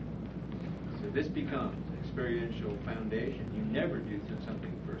 So this becomes an experiential foundation. You never do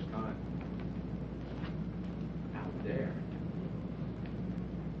something the first time. Out there.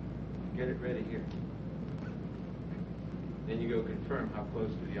 Get it ready here. Then you go confirm how close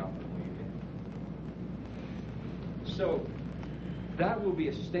to the optimal you get. So that will be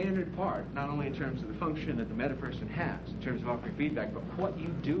a standard part, not only in terms of the function that the metaperson has, in terms of offering feedback, but what you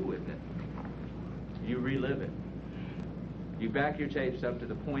do with it. You relive it. You back your tapes up to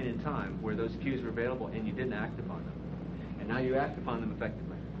the point in time where those cues were available and you didn't act upon them. And now you act upon them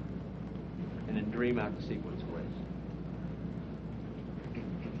effectively. And then dream out the sequence of ways.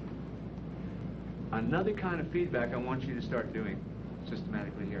 Another kind of feedback I want you to start doing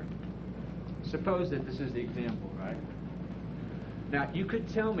systematically here. Suppose that this is the example, right? Now, you could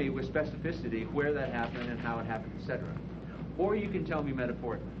tell me with specificity where that happened and how it happened, etc. Or you can tell me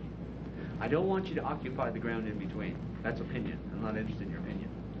metaphorically. I don't want you to occupy the ground in between. That's opinion. I'm not interested in your opinion.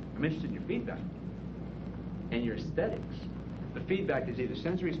 I'm interested in your feedback and your aesthetics. The feedback is either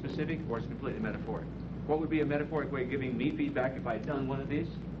sensory specific or it's completely metaphoric. What would be a metaphoric way of giving me feedback if I had done one of these?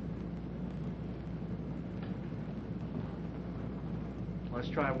 Let's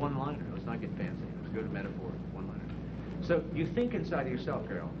try a one-liner. Let's not get fancy. Let's go to metaphor, one-liner. So you think inside of yourself,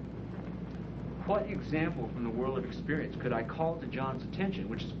 Carol, what example from the world of experience could I call to John's attention,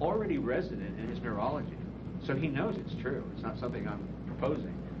 which is already resident in his neurology? So he knows it's true. It's not something I'm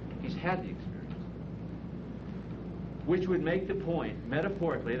proposing. He's had the experience. Which would make the point,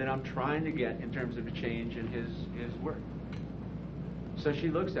 metaphorically, that I'm trying to get in terms of a change in his work. So she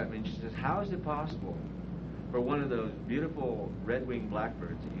looks at me and she says, how is it possible for one of those beautiful red-winged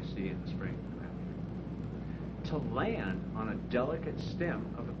blackbirds that you see in the spring to land on a delicate stem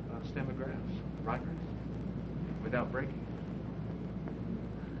of grass, ryegrass, without breaking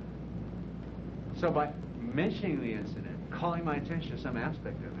it? So by mentioning the incident, calling my attention to some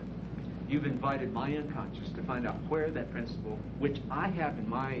aspect of it, you've invited my unconscious to find out where that principle, which I have in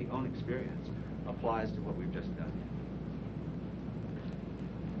my own experience, applies to what we've just done.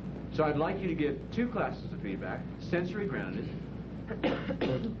 So I'd like you to give two classes of feedback, sensory grounded,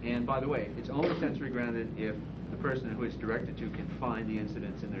 and by the way, it's only sensory grounded if the person who it's directed to can find the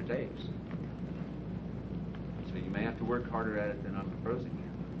incidents in their tapes. So you may have to work harder at it than I'm proposing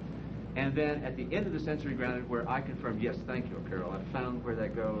here. And then at the end of the sensory grounded, where I confirm, yes, thank you, Carol, I found where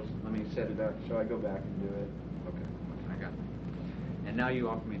that goes. Let me set it up. Shall I go back and do it? Okay, I got it. And now you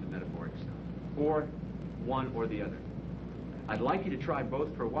offer me the metaphoric stuff. Or one or the other. I'd like you to try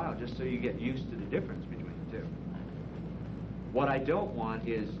both for a while, just so you get used to the difference between the two. What I don't want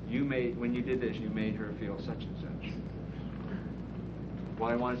is when you did this, you made her feel such and such.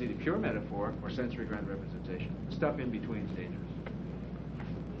 What I want is either pure metaphor or sensory ground representation. The stuff in between is dangerous.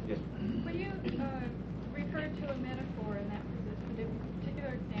 Yes? When you refer to a metaphor in that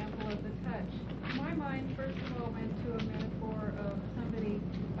particular example of the touch, my mind first of all went to a metaphor of somebody,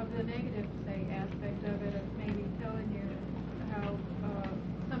 of the negative, say, aspect of it, of maybe telling you how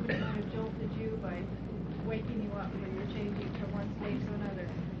somebody might have jolted you by waking you up when you're changing from one state to another.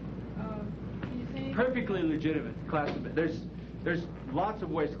 Can you say? Perfectly legitimate classify. There's lots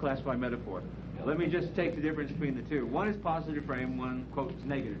of ways to classify metaphor. let me just take the difference between the two. One is positive frame, one, quote, is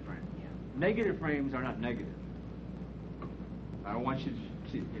negative frame. Yeah. Negative frames are not negative. I want you to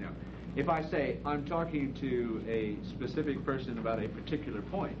see, if I say I'm talking to a specific person about a particular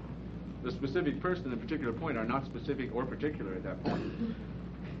point, the specific person and the particular point are not specific or particular at that point.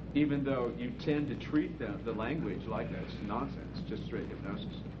 Even though you tend to treat the language like that. It's nonsense, just straight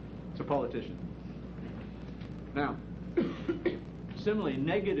hypnosis. It's a politician. Now, similarly,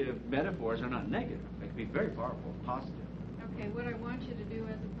 negative metaphors are not negative. They can be very powerful, positive. Okay, what I want you to do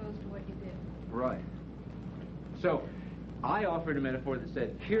as opposed to what you did. Right. So, I offered a metaphor that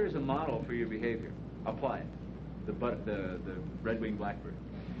said, here's a model for your behavior. Apply it. The red-winged blackbird.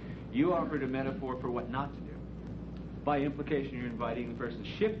 You offered a metaphor for what not to do. By implication, you're inviting the person to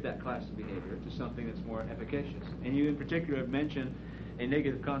shift that class of behavior to something that's more efficacious. And you in particular have mentioned a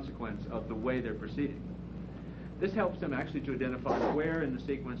negative consequence of the way they're proceeding. This helps them actually to identify where in the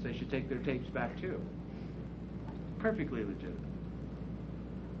sequence they should take their tapes back to. Perfectly legitimate.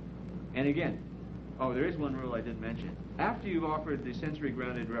 And again, there is one rule I didn't mention. After you've offered the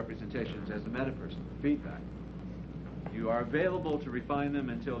sensory-grounded representations as the metaperson, feedback, you are available to refine them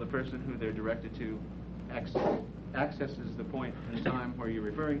until the person who they're directed to accesses the point in time where you're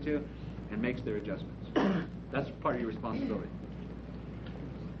referring to and makes their adjustments. That's part of your responsibility.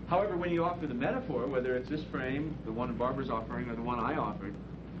 However, when you offer the metaphor, whether it's this frame, the one Barbara's offering, or the one I offered,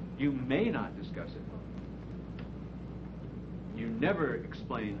 you may not discuss it. You never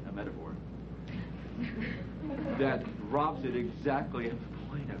explain a metaphor that robs it exactly of the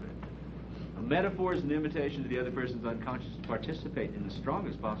point of it. A metaphor is an invitation to the other person's unconscious to participate in the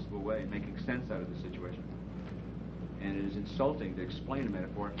strongest possible way in making sense out of the situation. And it is insulting to explain a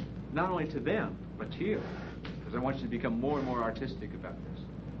metaphor, not only to them, but to you. Because I want you to become more and more artistic about this.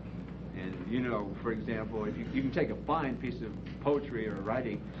 And for example, if you can take a fine piece of poetry or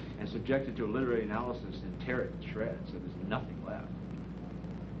writing and subject it to a literary analysis and tear it to shreds so there's nothing left.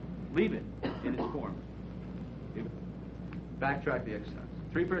 Leave it in its form. Backtrack the exercise.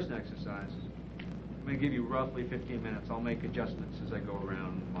 3-person exercise. I'm going to give you roughly 15 minutes. I'll make adjustments as I go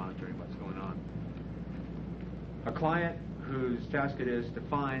around monitoring what's going on. A client whose task it is to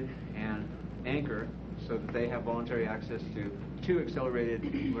find and anchor so that they have voluntary access to 2 accelerated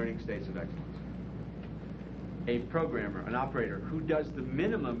learning states of excellence. A programmer, an operator, who does the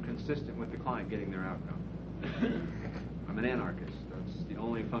minimum consistent with the client getting their outcome. I'm an anarchist. That's the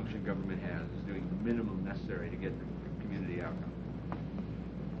only function government has, is doing the minimum necessary to get the community outcome.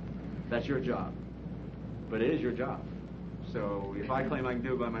 That's your job. But it is your job. So if I claim I can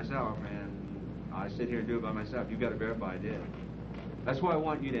do it by myself and I sit here and do it by myself, you've got to verify I did. That's why I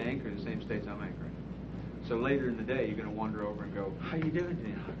want you to anchor the same states I'm anchoring. So later in the day, you're going to wander over and go, how you doing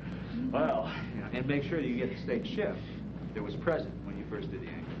today? Well, and make sure that you get the state shift that was present when you first did the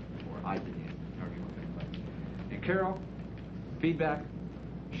anchor, or I did the anchor, however you want to think about it. And Carol, feedback,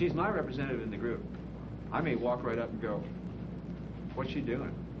 she's my representative in the group. I may walk right up and go, what's she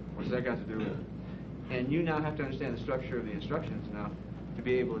doing? What's that got to do with it? And you now have to understand the structure of the instructions now to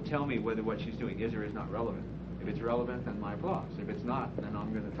be able to tell me whether what she's doing is or is not relevant. If it's relevant, then my applause. If it's not, then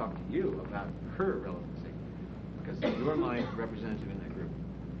I'm going to talk to you about her relevancy. Because you're my representative in that group.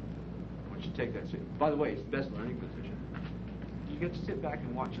 I want you to take that seat. By the way, it's the best learning position. You get to sit back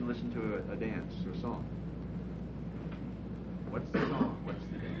and watch and listen to a dance or a song. What's the song? What's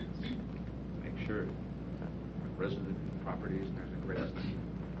the dance? Make sure resonant properties, there's a great thing.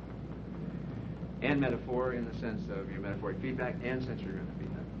 And metaphor in the sense of your metaphoric feedback and sensory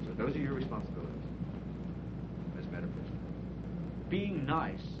feedback. So those are your responsibilities as metaphors. Being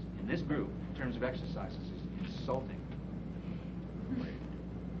nice in this group, in terms of exercises, is insulting.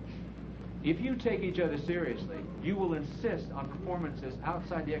 If you take each other seriously, you will insist on performances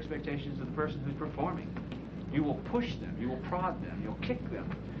outside the expectations of the person who's performing. You will push them, you will prod them, you'll kick them.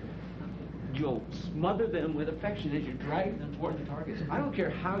 You'll smother them with affection as you drag them toward the targets. I don't care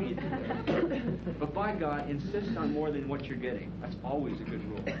how you do that. But by God, insist on more than what you're getting. That's always a good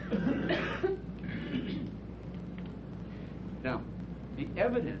rule. Now, the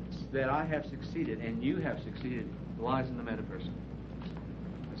evidence that I have succeeded and you have succeeded lies in the metaperson.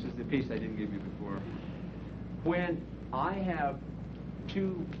 This is the piece I didn't give you before. When I have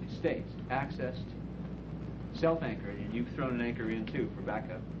 2 states accessed, self-anchored, and you've thrown an anchor in too for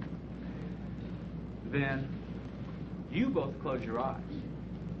backup, then you both close your eyes.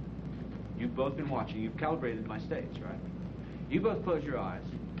 You've both been watching. You've calibrated my states, right? You both close your eyes.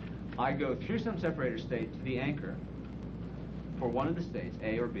 I go through some separator state to the anchor for one of the states,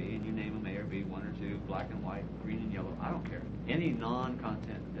 A or B, and you name them A or B, 1 or 2, black and white, green and yellow. I don't care. Any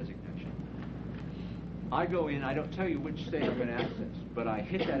non-content designation. I go in, I don't tell you which state I'm going to access, but I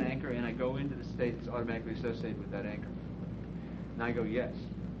hit that anchor and I go into the state that's automatically associated with that anchor. And I go, yes.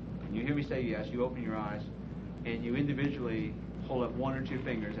 And you hear me say yes, you open your eyes, and you individually hold up one or two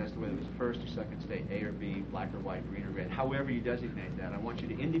fingers as to whether it's first or second state, A or B, black or white, green or red, however you designate that. I want you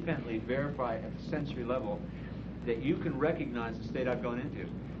to independently verify at the sensory level that you can recognize the state I've gone into.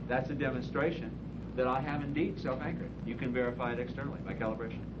 That's a demonstration that I have indeed self-anchored. You can verify it externally by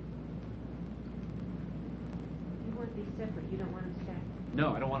calibration. You want these separate, you don't want them stacked?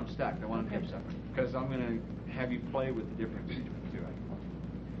 No, I don't want them stacked. I want them kept separate. Because I'm going to have you play with the difference between the two.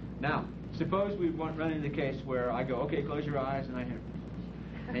 Now, suppose we run into the case where I go, okay, close your eyes, and I hit.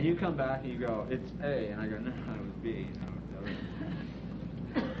 And you come back and you go, it's A, and I go, no, it was B.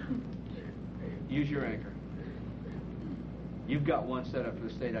 No. Use your anchor. You've got one set up for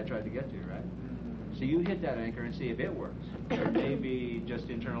the state I tried to get to, right? So you hit that anchor and see if it works. It may be just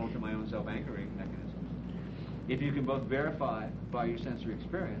internal to my own self-anchoring mechanisms. If you can both verify by your sensory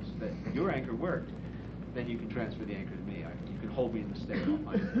experience that your anchor worked, then you can transfer the anchor to me. You can hold me in the state.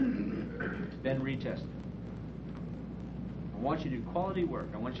 Then retest it. I want you to do quality work.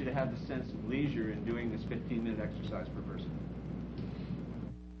 I want you to have the sense of leisure in doing this 15-minute exercise per person.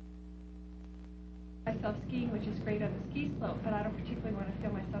 Myself skiing, which is great on the ski slope, but I don't particularly want to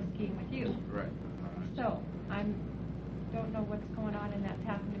feel myself skiing with you. Right. So I don't know what's going on, and that's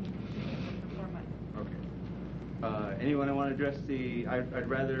happened to me consistently for 4 months. Okay. Anyone want to address the? I'd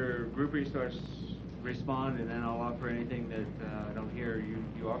rather group resource respond, and then I'll offer anything that I don't hear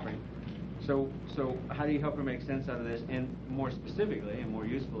you offering. So how do you help her make sense out of this, and more specifically and more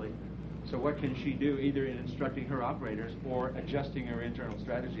usefully? So what can she do, either in instructing her operators or adjusting her internal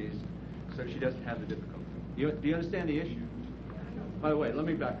strategies, so she doesn't have the difficulty? Do you understand the issue? By the way, let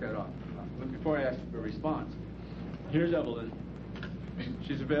me back that off. Before I ask for a response, here's Evelyn.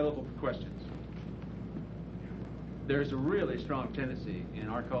 She's available for questions. There's a really strong tendency in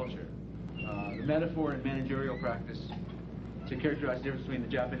our culture, the metaphor in managerial practice, to characterize the difference between the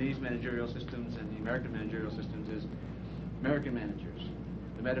Japanese managerial systems and the American managerial systems is American managers.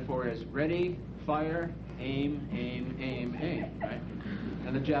 The metaphor is ready, fire, aim, aim, aim, aim, right?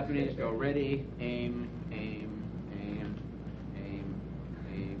 And the Japanese go ready, aim, aim, aim, aim,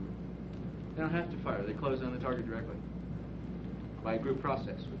 aim. They don't have to fire. They close on the target directly by a group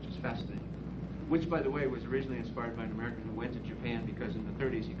process, which is fascinating. Which, by the way, was originally inspired by an American who went to Japan because in the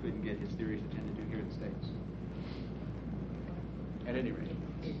 30s he couldn't get his theories attended to here in the States. At any rate.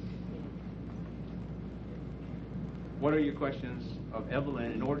 What are your questions of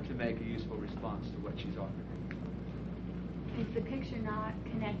Evelyn in order to make a useful response to what she's offering? Is the picture not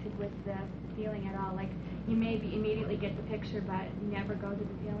connected with the feeling at all? Like, you maybe immediately get the picture, but you never go to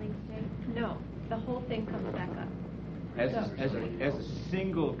the feeling state? No, the whole thing comes back up. As a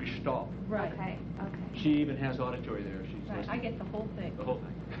single gestalt. Right. Okay. She even has auditory there. She's Right. listening. I get the whole thing. The whole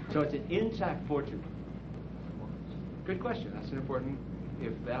thing. So it's an intact fortune. Good question. That's an important.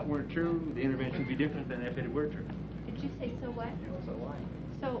 If that weren't true, the intervention would be different than if it were true. Did you say so what? So why?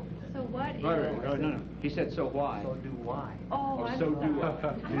 So what is? No. He said so why. So do why? Oh, I'm so do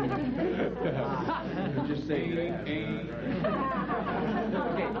sorry. I. Just say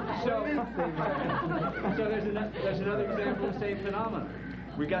Okay, so there's another example of the same phenomenon.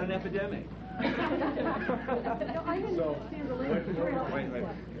 We got an epidemic. No, I didn't understand the last part. Wait.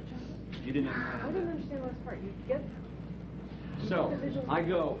 You didn't. I didn't understand the last part. You get. So, I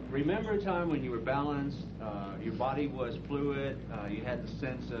go, remember a time when you were balanced, your body was fluid, you had the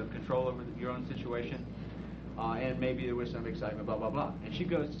sense of control over your own situation, and maybe there was some excitement, blah, blah, blah. And she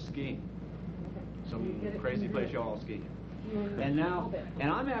goes to skiing. Some crazy place y'all ski. And now,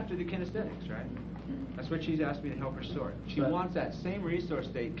 and I'm after the kinesthetics, right? That's what she's asked me to help her sort. She wants that same resource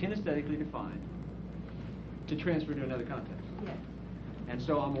state, kinesthetically defined, to transfer to another context. Yes. And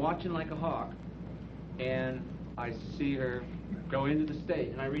so I'm watching like a hawk, and I see her go into the state,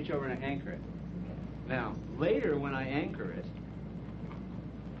 and I reach over and I anchor it. Now, later when I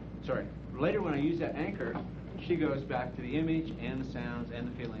use that anchor, she goes back to the image and the sounds and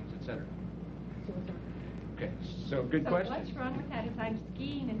the feelings, etc. Okay, so good question. What's wrong with that is I'm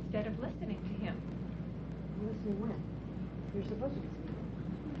skiing instead of listening to him. Listening when? You're supposed to be skiing.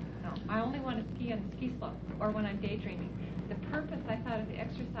 No, I only want to ski on the ski slope or when I'm daydreaming. The purpose, I thought, of the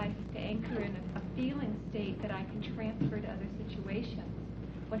exercise is to anchor in a feeling state that I can transfer to other situations.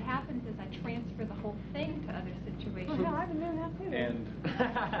 What happens is I transfer the whole thing to other situations. Well, I've been doing that too. And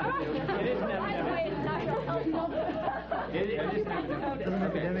it is an By the way, epidemic. it's not going to help you. It is an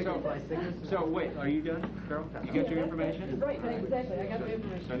epidemic. Okay, so bicycles. So wait, are you done, Carol? You get your information? Right, exactly, I got the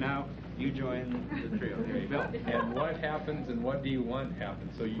information. So now you join the trio. There you go. And what happens and what do you want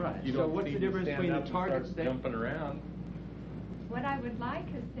happens? So you, Right. you So don't what's see the me difference stand between up the and target start state- jumping around. What I would like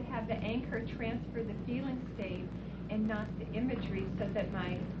is to have the anchor transfer the feeling state and not the imagery, so that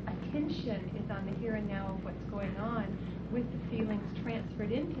my attention is on the here and now of what's going on, with the feelings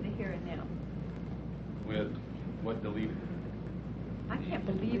transferred into the here and now. With what deleted? I can't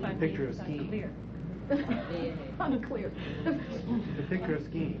believe I'm Picture being of so skiing. clear. Unclear. The picture of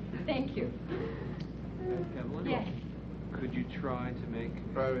skiing. Thank you. Evelyn? Yes. Could you try to make...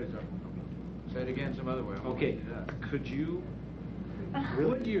 Say it again some other way. Okay. Could you...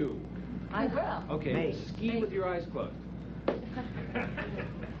 Would you? I will. Okay. May. Ski with your eyes closed.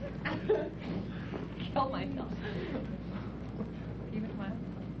 Kill myself. Even when?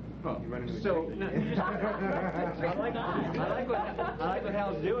 Oh, You run into a so tree. no, you just, I like what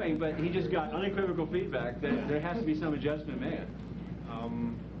Hal's doing, but he just got unequivocal feedback that there has to be some adjustment made.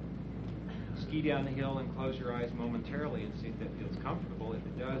 Ski down the hill and close your eyes momentarily and see if that feels comfortable. If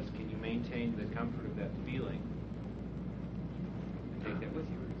it does, can you maintain the comfort of that feeling? And take that with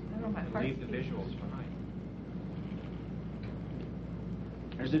you. I don't know, my And heart's leave the beating. visuals behind.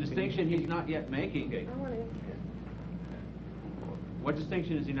 There's a distinction he's not yet making. Okay. I want to. What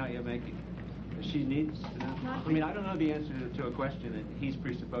distinction is he not yet making? She needs to know. I mean, I don't know the answer to a question that he's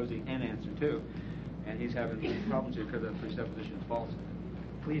presupposing an answer to, and he's having problems here because that presupposition is false.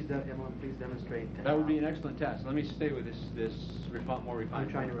 Please, Emily, please demonstrate. That would be an excellent test. Let me stay with this more refined. I'm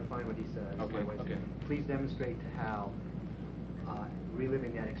trying to refine what he says. Okay, My wife okay. said, please demonstrate to Hal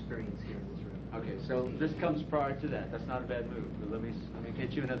reliving that experience here in this room. Okay, so this comes prior to that. That's not a bad move. But let me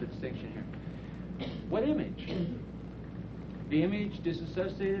get you another distinction here. What image? The image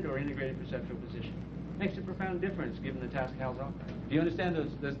disassociated or integrated perceptual position? Makes a profound difference given the task Hal's offering. Do you understand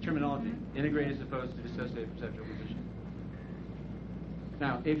those terminology? Integrated as opposed to dissociated perceptual position.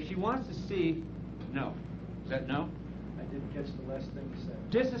 Now, if she wants to see, no. Is that no? I didn't catch the last thing you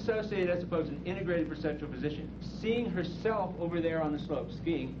said. Disassociated as opposed to an integrated perceptual position. Seeing herself over there on the slope,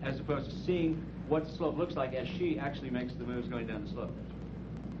 skiing, as opposed to seeing what the slope looks like as she actually makes the moves going down the slope.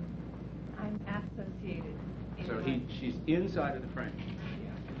 I'm associated. in So my- she's inside of the frame.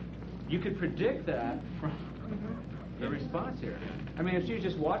 You could predict that from the response here. I mean, if she was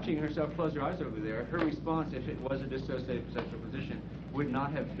just watching herself close her eyes over there, her response, if it was a dissociated perceptual position, would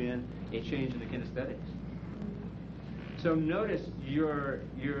not have been a change in the kinesthetics. So notice you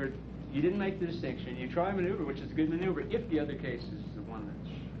didn't make the distinction. You try a maneuver, which is a good maneuver if the other case is the one that's,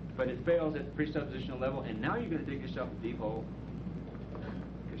 but it fails at the presuppositional level, and now you're going to dig yourself a deep hole.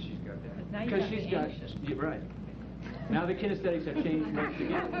 Because she's got that. Now you Because got me she's got, anxious. yeah, right. Now the kinesthetics have changed once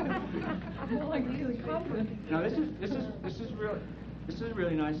again. I feel like really confident. Now this is a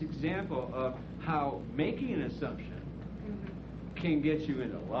really nice example of how making an assumption can get you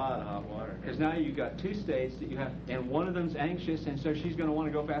into a lot of hot water. Because now you've got two states that you have, and one of them's anxious, and so she's going to want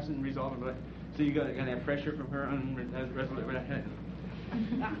to go fast and resolve it. So you're going to have pressure from her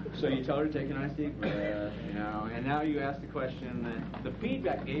So you tell her to take a nice deep breath, and now you ask the question that the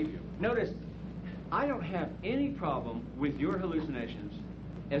feedback gave you. Notice, I don't have any problem with your hallucinations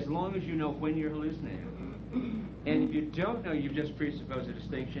as long as you know when you're hallucinating. And if you don't know, you've just presupposed a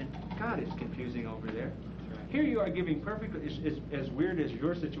distinction. God, it's confusing over there. Here you are giving perfect, it's as weird as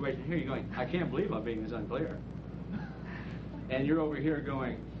your situation. Here you're going, I can't believe I'm being this unclear. And you're over here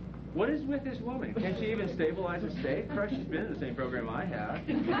going, what is with this woman? Can she even stabilize a state? Christ, she's been in the same program I have.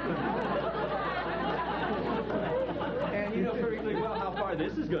 And you know perfectly well how far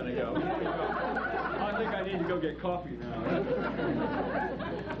this is going to go. I think I need to go get coffee now.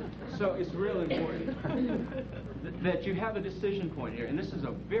 So it's really important that you have a decision point here. And this is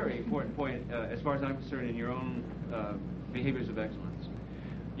a very important point as far as I'm concerned in your own behaviors of excellence.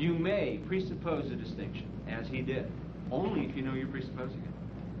 You may presuppose a distinction, as he did, only if you know you're presupposing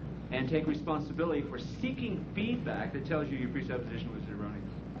it. And take responsibility for seeking feedback that tells you your presupposition was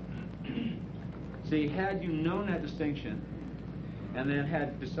erroneous. See, had you known that distinction, and then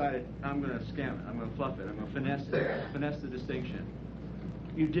had decided, I'm going to scam it, I'm going to fluff it, I'm going to finesse the distinction.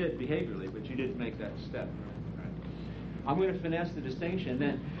 You did behaviorally, but you didn't make that step. Right? I'm going to finesse the distinction.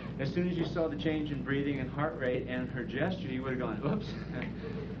 Then, as soon as you saw the change in breathing and heart rate and her gesture, you would have gone, oops,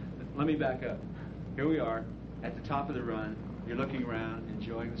 let me back up. Here we are, at the top of the run. You're looking around,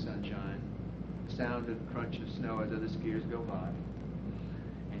 enjoying the sunshine, the sound of the crunch of snow as other skiers go by,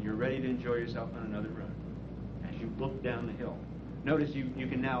 and you're ready to enjoy yourself on another run as you look down the hill. Notice you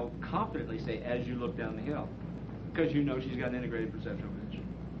can now confidently say, as you look down the hill, because you know she's got an integrated perceptual position.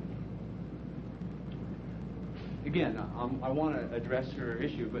 again, I want to address her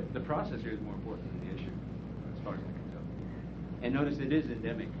issue, but the process here is more important than the issue, as far as I can tell. And notice it is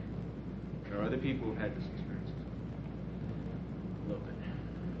endemic. There are other people who've had this experience. A little bit.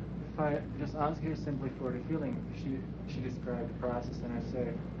 If I just ask her simply for the feeling, she described the process, and I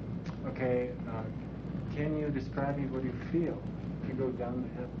say, okay, can you describe me what you feel if you go down the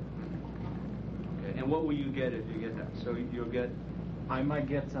hill? Okay, and what will you get if you get that? So you'll get... I might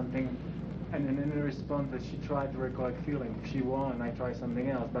get something, and then in the response that she tried to recollect feeling. If she won, I try something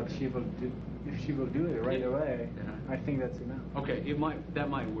else, but if she will do it right away, I think that's enough. Okay, that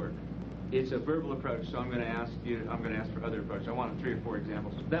might work. It's a verbal approach, so I'm going to ask for other approaches. I want 3 or 4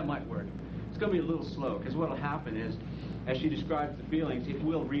 examples. That might work. It's going to be a little slow, because what will happen is, as she describes the feelings, it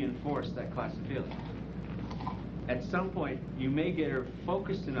will reinforce that class of feelings. At some point, you may get her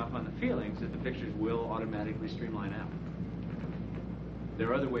focused enough on the feelings that the pictures will automatically streamline out. There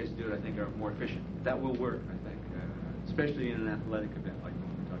are other ways to do it, I think, are more efficient. That will work, I think, especially in an athletic event like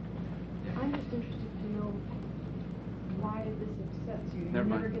what we talked about. Yeah. I'm just interested to know why this upsets you. Never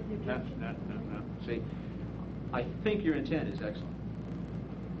mind. Never get the objection? No. See, I think your intent is excellent.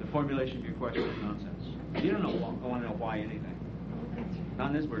 The formulation of your question is nonsense. You don't know why. I want to know why anything.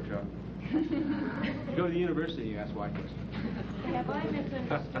 Not in this workshop. You go to the university, you ask why questions. Have I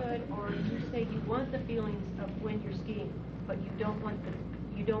misunderstood, or you say you want the feelings of when you're skiing, but you don't want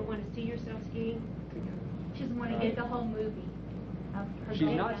to see yourself skiing? She doesn't want to get the whole movie of her She's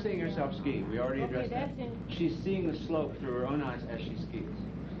going not down seeing the herself hill. skiing. We already addressed that. She's seeing the slope through her own eyes as she skis.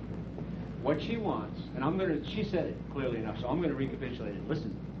 What she wants, and she said it clearly enough, so I'm going to recapitulate it.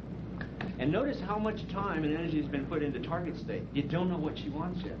 Listen. And notice how much time and energy has been put into target state. You don't know what she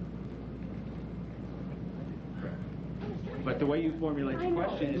wants yet. But the way you formulate your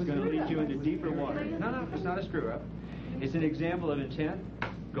question is going to lead you into deeper water. No, it's not a screw-up. It's an example of intent,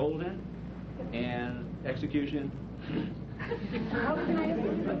 golden, and execution. How can I ask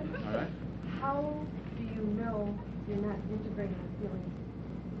you? All right. How do you know you're not integrating the feelings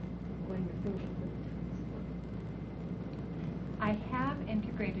when you're finishing with I have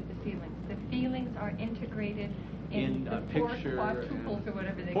integrated the feelings. The feelings are integrated in the a 4 picture quadruples or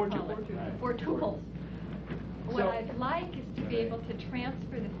whatever they four call tuples. it. Right. 4 tuples. What So- I'd like is to be able to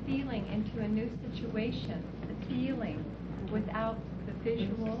transfer the feeling into a new situation, the feeling, without the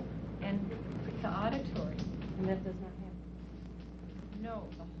visual and the auditory. And that does not happen. No,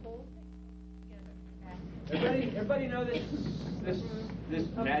 the whole thing together. Everybody know this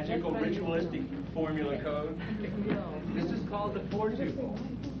magical ritualistic formula code? This is called the 4-tuple.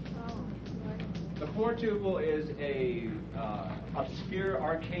 The 4-tuple is a obscure,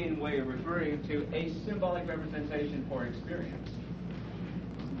 arcane way of referring to a symbolic representation for experience.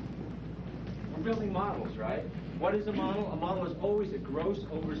 We're building models, right? What is a model? A model is always a gross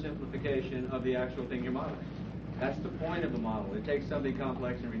oversimplification of the actual thing you're modeling. That's the point of a model. It takes something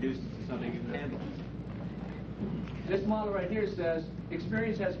complex and reduces it to something you can handle. This model right here says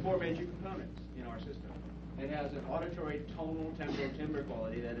experience has 4 major components in our system. It has an auditory, tonal, temporal, timbre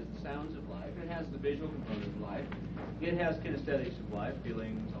quality, that is the sounds of life. It has the visual component of life. It has kinesthetics of life,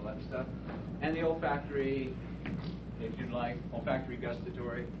 feelings, all that stuff. And the olfactory, if you'd like, olfactory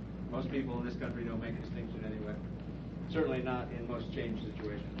gustatory. Most people in this country don't make a distinction anyway. Certainly not in most change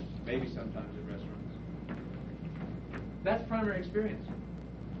situations. Maybe sometimes in restaurants. That's primary experience.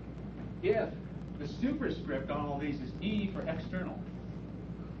 If the superscript on all these is E for external.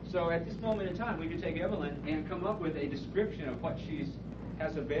 So at this moment in time, we could take Evelyn and come up with a description of what she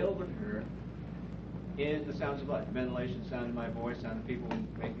has available to her in the sounds of life. Ventilation, sound of my voice, sound of people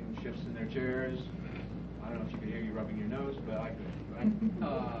making shifts in their chairs. I don't know if you could hear you rubbing your nose, but I could,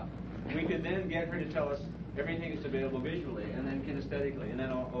 right? We could then get her to tell us everything that's available visually, and then kinesthetically, and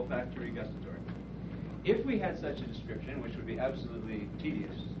then olfactory, gustatory. If we had such a description, which would be absolutely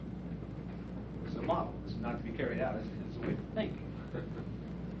tedious, it's a model. This is not to be carried out. It's a way to think.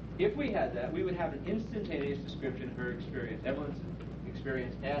 If we had that, we would have an instantaneous description of her experience, Evelyn's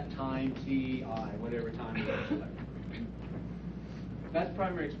experience at time t, I, whatever time you select. That's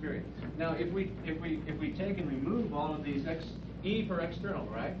primary experience. Now, if we take and remove all of these E for external,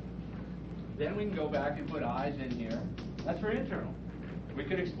 right? Then we can go back and put I's in here. That's for internal. We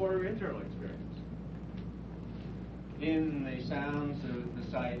could explore her internal experience in the sounds,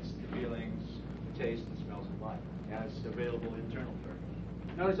 the sights, the feelings, the taste, and smells of life as available internal to her.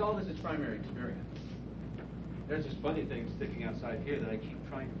 Notice all this is primary experience. There's this funny thing sticking outside here that I keep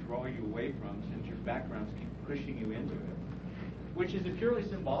trying to draw you away from since your backgrounds keep pushing you into it, which is a purely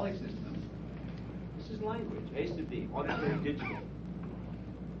symbolic system. This is language, A sub D, auditory digital.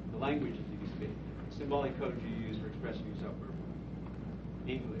 The languages that you speak, symbolic codes you use for expressing yourself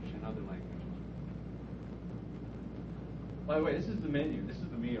verbally, English and other languages. By the way, this is the menu. This is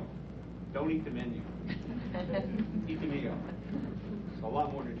the meal. Don't eat the menu. Eat the meal. It's a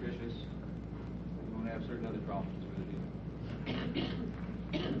lot more nutritious. You won't have certain other problems with it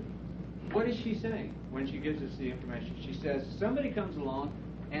either. What is she saying when she gives us the information? She says somebody comes along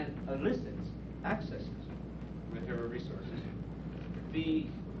and elicits, accesses with her resources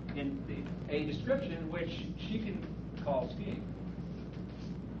a description which she can call skiing.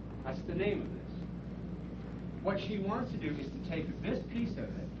 That's the name of this. What she wants to do is to take this piece of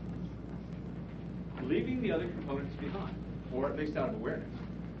it, leaving the other components behind, or at least out of awareness.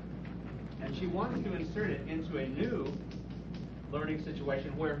 And she wants to insert it into a new learning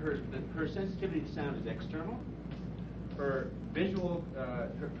situation where her sensitivity to sound is external, her visual,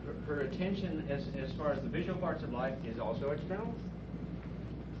 her attention as far as the visual parts of life is also external.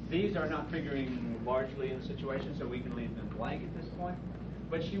 These are not figuring largely in the situation, so we can leave them blank at this point.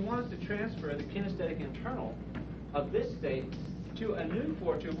 But she wants to transfer the kinesthetic internal of this state to a new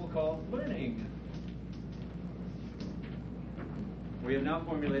four-tuple called learning. We have now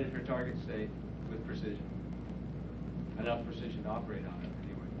formulated her target state with precision. Enough precision to operate on it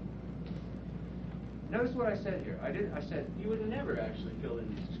anyway. Notice what I said here. I said you would never actually fill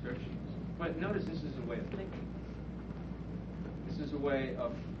in these descriptions. But notice this is a way of thinking. This is a way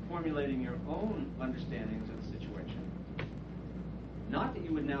of formulating your own understandings of the situation. Not that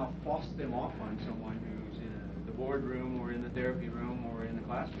you would now force them off on someone who's in the boardroom or in the therapy room or in the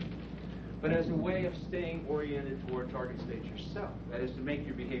classroom, but as a way of staying oriented toward target state yourself. That is to make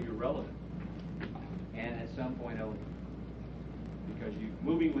your behavior relevant and at some point elegant. Because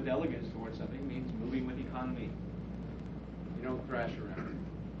moving with elegance towards something means moving with economy. You don't thrash around.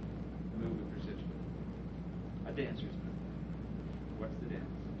 You move with precision. A dancer's move. What's the dance?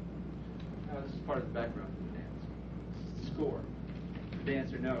 This is part of the background of the dance. It's the score. The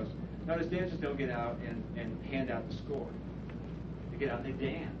dancer knows. Notice dancers don't get out and hand out the score. They get out and they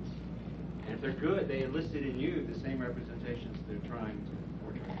dance. And if they're good, they elicit in you the same representations they're trying to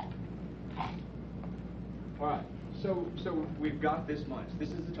portray. All right. So we've got this much. This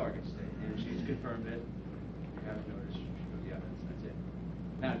is the target state, and she's confirmed it. You haven't noticed. She goes, yeah, that's it.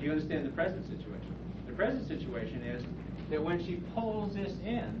 Now, do you understand the present situation? The present situation is that when she pulls this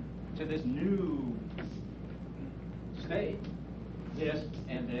in to this new state, this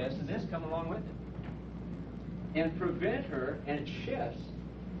and this and this come along with it, and prevent her, and it shifts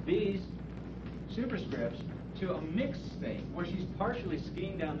these superscripts to a mixed state where she's partially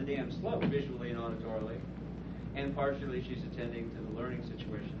skiing down the damn slope visually and auditorily, and partially she's attending to the learning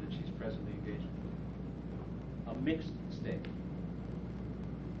situation that she's presently engaged in. A mixed state.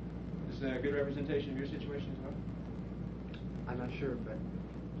 Is that a good representation of your situation as well? I'm not sure, but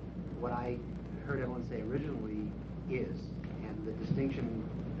what I heard everyone say originally is, and the distinction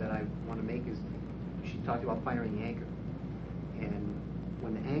that I want to make is, she talked about firing the anchor. And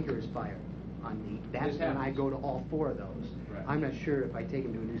when the anchor is fired on me, that's when I go to all four of those. Right. I'm not sure if I take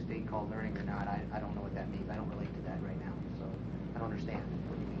them to a new state called learning or not. I don't know what that means. I don't relate to that right now, so I don't understand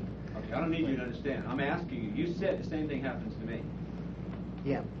what you mean. Okay, I don't need you to understand. I'm asking you. You said the same thing happens to me.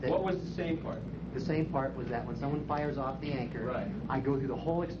 Yeah. What was the same part? The same part was that when someone fires off the anchor, right, I go through the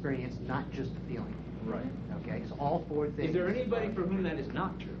whole experience, not just the feeling. Right. Okay, so all four things. Is there anybody for whom that is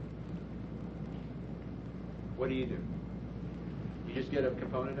not true? What do? You just get a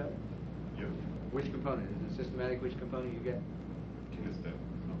component of it? Yes. Which component? Is it systematic? Which component you get? Kinesthetic.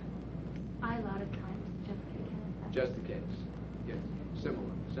 I a lot of times just get kinesthetic. Just the case. Yes.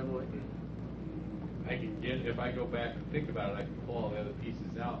 Similar. I can get, if I go back and think about it, I can pull all the other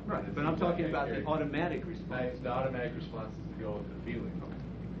pieces out. Right, but I'm talking about the automatic response. The automatic responses to go with the feeling.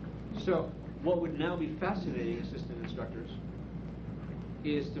 Okay. So, what would now be fascinating assistant instructors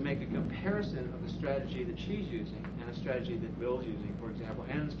is to make a comparison of the strategy that she's using and a strategy that Bill's using, for example,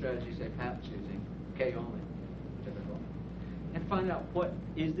 and the strategy, say, Pat's using, K only, typical, and find out what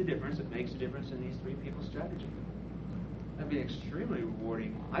is the difference that makes a difference in these three people's strategy. That'd be extremely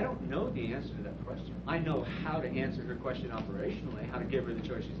rewarding. I don't know the answer to that question. I know how to answer her question operationally, how to give her the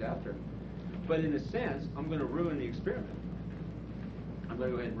choice she's after. But in a sense, I'm going to ruin the experiment. I'm going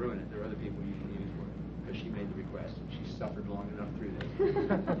to go ahead and ruin it. There are other people you can use for it. Because she made the request and she suffered long enough through this.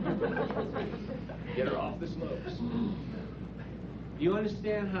 Get her off the slopes. You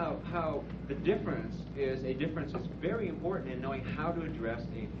understand how the difference is a difference that's very important in knowing how to address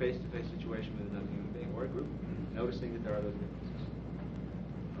a face-to-face situation with another human being or a group. Noticing that there are those differences.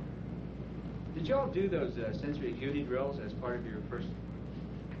 Did y'all do those sensory acuity drills as part of your first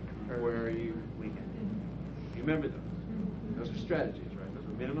weekend? You remember those? Those are strategies, right? Those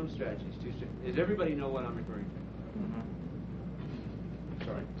are minimum strategies. Does everybody know what I'm referring to?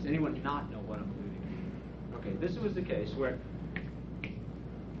 Sorry. Does anyone not know what I'm alluding to? Okay, this was the case where,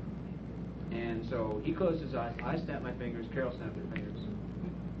 and so he closed his eyes, I snapped my fingers, Carol snapped her fingers.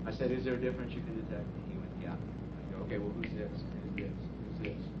 I said, is there a difference you can detect? And he went, yeah. I go, okay, well, who's this? Who's this? Who's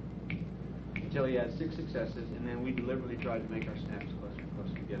this? Until he had 6 successes, and then we deliberately tried to make our snaps closer and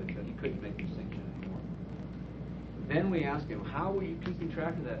closer together so he couldn't make the distinction anymore. Then we asked him, how were you keeping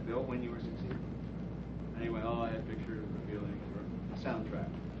track of that, Bill, when you were succeeding? And he went, oh, I had pictures, a feeling, or a soundtrack.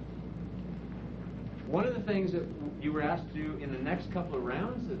 One of the things that you were asked to do in the next couple of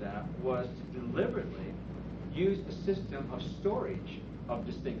rounds of that was to deliberately use a system of storage of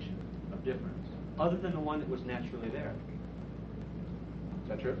distinction, of difference, other than the one that was naturally there. Is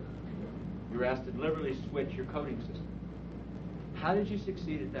that true? You were asked to deliberately switch your coding system. How did you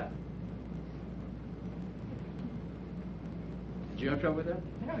succeed at that? Did you have trouble with that?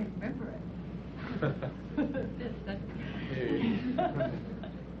 I don't remember it.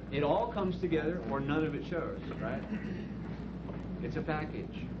 It all comes together or none of it shows, right? It's a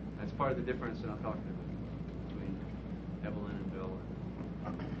package. That's part of the difference that I'm talking about between Evelyn and Bill.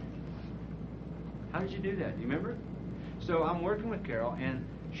 How did you do that? Do you remember? So I'm working with Carol, and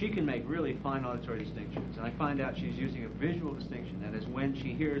she can make really fine auditory distinctions. And I find out she's using a visual distinction. That is, when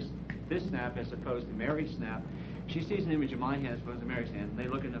she hears this snap as opposed to Mary's snap, she sees an image of my hand as opposed to Mary's hand, and they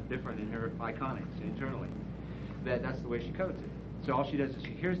look enough different in her iconics internally that's the way she codes it. So all she does is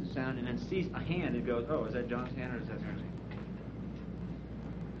she hears the sound and then sees a hand and goes, oh, is that John's hand or is that Mary's hand?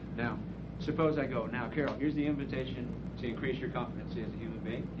 Now, suppose I go, now, Carol, here's the invitation to increase your competency as a human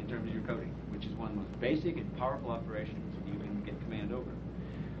being in terms of your coding, which is one of the most basic and powerful operations you can get command over.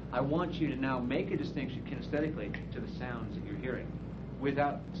 I want you to now make a distinction kinesthetically to the sounds that you're hearing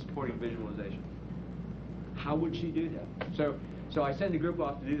without supporting visualization. How would she do that? So I send the group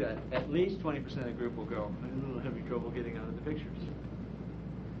off to do that. At least 20% of the group will go, I'm a little having trouble getting out of the pictures.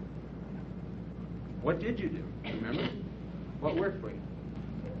 What did you do? Remember? What worked for you?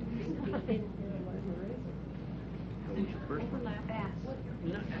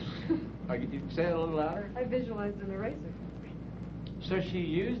 Say it a little louder. I visualized an eraser. So she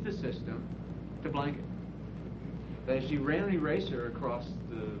used the system to blanket. That is, she ran an eraser across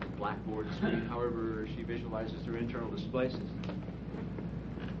the blackboard screen, however she visualizes her internal display system,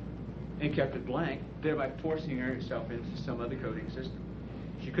 and kept it blank, thereby forcing herself into some other coding system.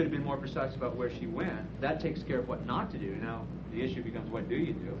 She could have been more precise about where she went. That takes care of what not to do. Now, the issue becomes, what do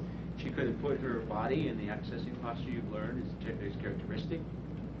you do? She could have put her body in the accessing posture you've learned is characteristic.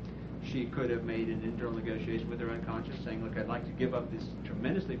 She could have made an internal negotiation with her unconscious, saying, look, I'd like to give up this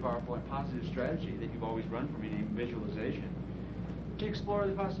tremendously powerful and positive strategy that you've always run for me, named visualization, to explore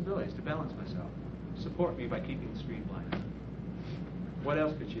the possibilities, to balance myself. Support me by keeping the screen blank. What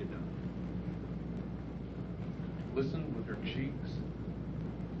else could she have done? Listen with her cheeks.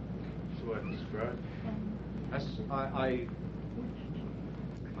 That's what I described.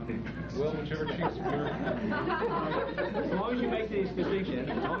 Well, whichever cheeks are as long as you make these distinctions,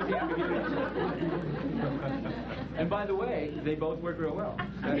 as long as you ambiguity. And by the way, they both work real well.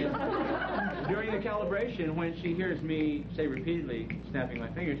 That is, during the calibration, when she hears me say repeatedly snapping my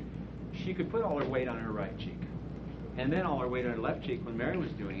fingers, she could put all her weight on her right cheek, and then all her weight on her left cheek when Mary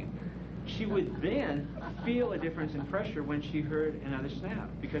was doing it. She would then feel a difference in pressure when she heard another snap,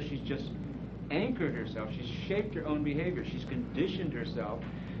 because she's just anchored herself. She's shaped her own behavior. She's conditioned herself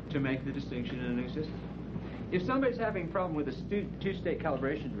to make the distinction in a new system. If somebody's having a problem with a two-state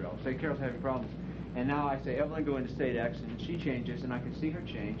calibration drill, say Carol's having problems, and now I say, Evelyn, go into state X, and she changes, and I can see her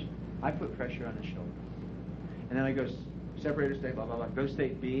change, I put pressure on the shoulder. And then I go separator state, blah, blah, blah, go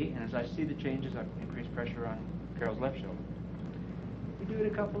state B, and as I see the changes, I increase pressure on Carol's left shoulder. We do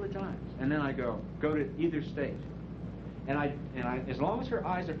it a couple of times. And then I go to either state. And I, as long as her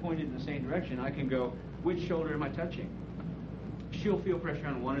eyes are pointed in the same direction, I can go, which shoulder am I touching? She'll feel pressure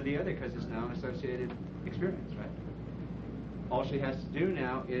on one or the other because it's now an associated experience, right? All she has to do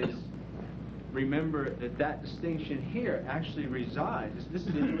now is remember that that distinction here actually resides.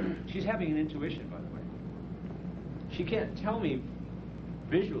 She's having an intuition, by the way. She can't tell me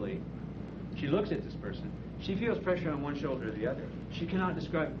visually. She looks at this person. She feels pressure on one shoulder or the other. She cannot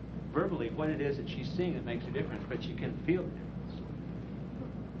describe verbally what it is that she's seeing that makes a difference, but she can feel the difference.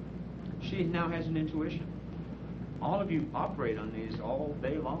 She now has an intuition. All of you operate on these all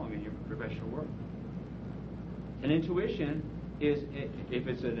day long in your professional work. An intuition is, if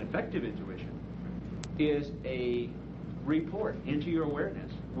it's an effective intuition, is a report into your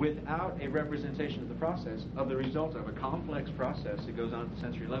awareness without a representation of the process, of the result of a complex process that goes on at the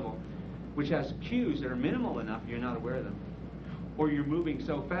sensory level, which has cues that are minimal enough you're not aware of them. Or you're moving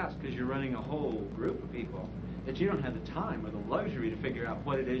so fast because you're running a whole group of people that you don't have the time or the luxury to figure out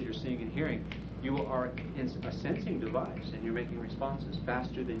what it is you're seeing and hearing You are a sensing device, and you're making responses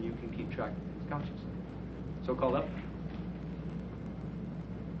faster than you can keep track of things consciously. So-called up.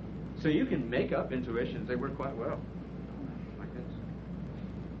 So you can make up intuitions. They work quite well, like this.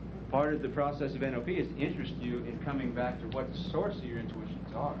 Part of the process of NLP is to interest you in coming back to what the source of your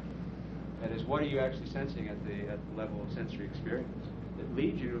intuitions are. That is, what are you actually sensing at the level of sensory experience that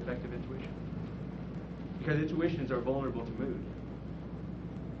leads you to effective intuition? Because intuitions are vulnerable to mood.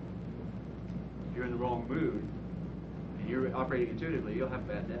 If you're in the wrong mood and you're operating intuitively, you'll have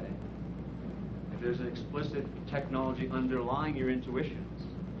a bad day. If there's an explicit technology underlying your intuitions,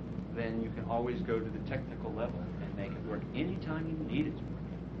 then you can always go to the technical level and make it work anytime you need it to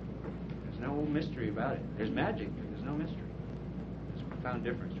work. There's no mystery about it. There's magic, but there's no mystery. There's a profound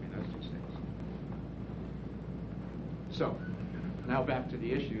difference between those two things. So, now back to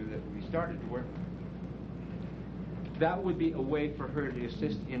the issue that we started to work with. That would be a way for her to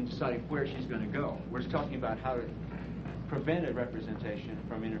assist in deciding where she's going to go. We're talking about how to prevent a representation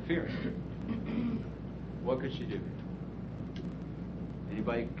from interfering. What could she do?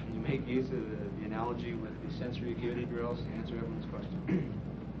 Anybody, can you make use of the analogy with the sensory acuity drills to answer everyone's question?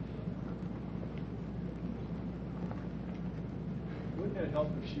 Wouldn't it help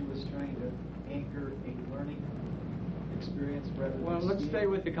if she was trying to anchor a learning experience rather than... Well, let's stay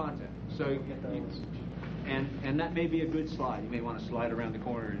with the content. So, and that may be a good slide. You may want to slide around the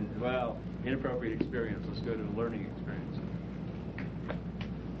corner and, well, inappropriate experience. Let's go to the learning experience.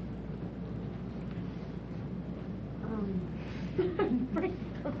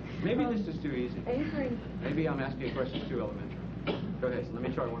 Maybe this is too easy. Anchoring. Maybe I'm asking a question too elementary. Go ahead. Let me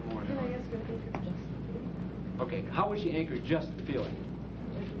try one more. Can I ask you to anchor just the feeling? Okay. How would she anchor just the feeling?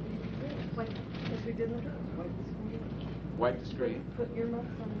 Like, as we did in the house, wipe the screen. Wipe the screen. Put earmuffs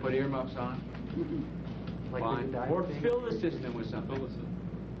on. Put earmuffs on. Like Fine. Or fill the system with something.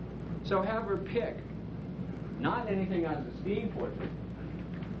 So have her pick not anything out of the steam portrait,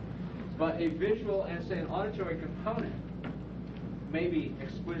 but a visual and, say, an auditory component. Maybe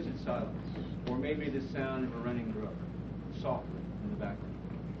exquisite silence, or maybe the sound of a running brook, softly in the background.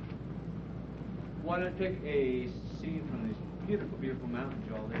 Why not pick a scene from these beautiful, beautiful mountains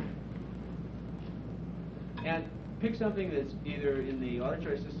all there? And pick something that's either in the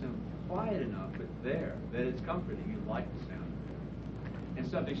auditory system quiet enough, but there, that it's comforting, you like the sound. And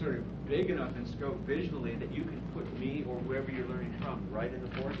something sort of big enough in scope visually that you can put me or wherever you're learning from right in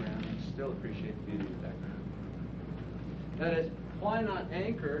the foreground and still appreciate the beauty of the background. That is, why not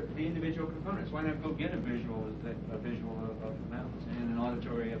anchor the individual components? Why not go get a visual of the mountains and an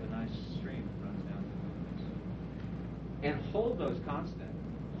auditory of a nice stream that runs down the mountains? And hold those constant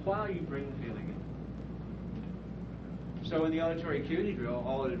while you bring the feeling in. So in the auditory acuity drill,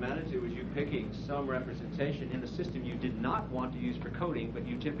 all it amounted to was you picking some representation in the system you did not want to use for coding, but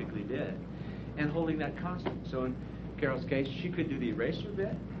you typically did, and holding that constant. So in Carol's case, she could do the eraser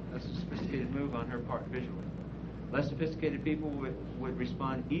bit. That's a sophisticated move on her part visually. Less sophisticated people would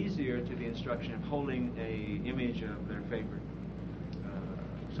respond easier to the instruction of holding a image of their favorite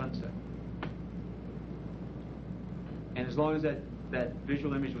sunset. And as long as that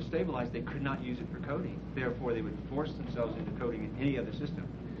visual image was stabilized, they could not use it for coding. Therefore, they would force themselves into coding in any other system.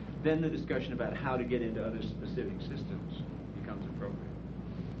 Then the discussion about how to get into other specific systems becomes appropriate.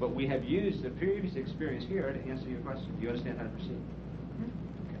 But we have used the previous experience here to answer your question. Do you understand how to proceed?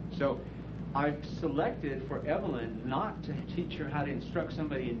 Okay. So I've selected for Evelyn not to teach her how to instruct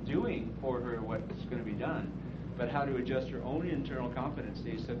somebody in doing for her what's going to be done, but how to adjust her own internal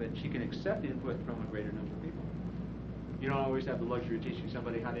competencies so that she can accept input from a greater number of people. You don't always have the luxury of teaching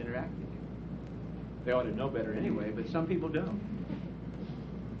somebody how to interact with you. They ought to know better anyway, but some people don't.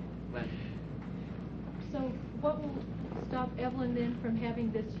 Len. So what will stop Evelyn then from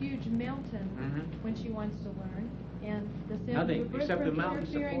having this huge mountain when she wants to learn? And the sound Nothing, of the except the from mountain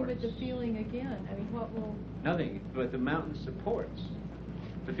interfering with supports. the feeling again. I mean, what will... Nothing, but the mountain supports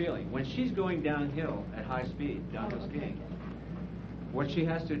the feeling. When she's going downhill at high speed, downhill skiing, what she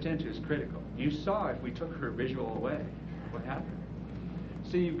has to attend to is critical. You saw if we took her visual away, what happened.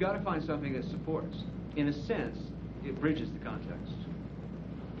 So you've got to find something that supports. In a sense, it bridges the context.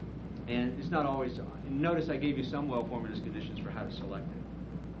 And it's not always... Notice I gave you some well-formative conditions for how to select it.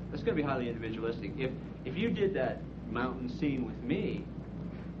 That's going to be highly individualistic. If you did that mountain scene with me,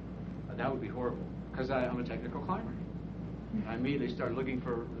 that would be horrible, because I'm a technical climber. I immediately start looking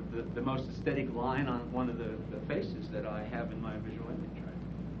for the most aesthetic line on one of the faces that I have in my visual image,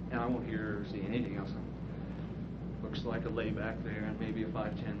 right? And I won't hear or see anything else. Looks like a layback there and maybe a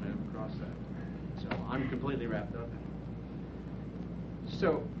 5-10 move across that. So I'm completely wrapped up in it.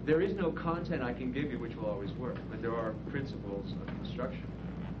 So there is no content I can give you which will always work, but there are principles of instruction.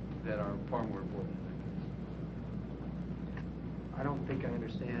 that are far more important. I don't think I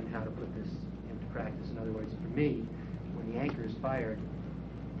understand how to put this into practice. In other words, for me, when the anchor is fired,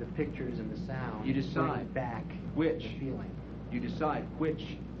 the pictures and the sound You decide bring back which the feeling. You decide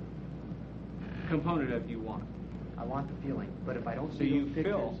which component of you want. I want the feeling, but if I don't So see you those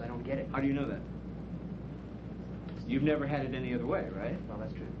pictures, feel. I don't get it. How do you know that? You've never had it any other way, right? Well,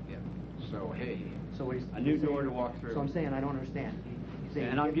 that's true. Yeah. So hey, So what is a new door to walk through. So I'm saying I don't understand. You're saying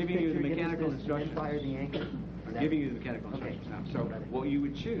And I'm get the giving you the picture, get mechanical this, instructions. And then fire the anchor. I'm giving you the mechanical instructions now. So what you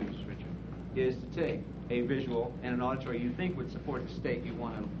would choose, Richard, is to take a visual and an auditory you think would support the state you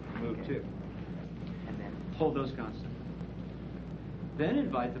want to move to. And then Hold those constant. Then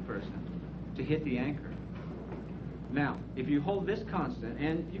invite the person to hit the anchor. Now, if you hold this constant,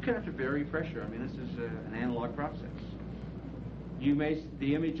 and you can have to vary pressure. I mean, this is an analog process. You may,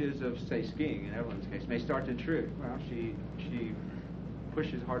 the images of, say, skiing in Evelyn's case, may start to intrude. Well, she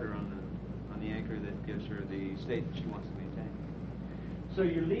pushes harder on the anchor that gives her the state that she wants to maintain. So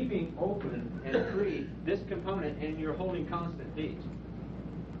you're leaving open and free this component, and you're holding constant these.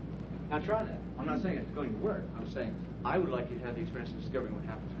 Now try that. I'm not saying it's going to work. I'm saying I would like you to have the experience of discovering what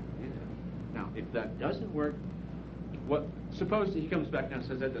happens when you do that. Now, if that doesn't work, suppose he comes back now and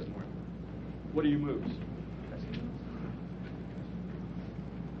says that doesn't work. What are your moves?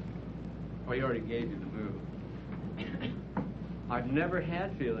 Oh, he already gave you the move. I've never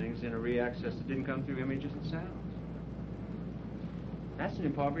had feelings in a reaccess that didn't come through images and sounds. That's an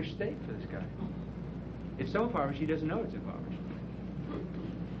impoverished state for this guy. It's so impoverished he doesn't know it's impoverished.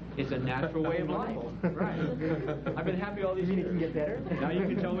 It's a natural way of life. Right. I've been happy all these years. You can get better? Now you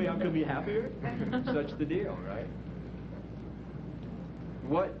can tell me I'm going to be happier? Such the deal, right?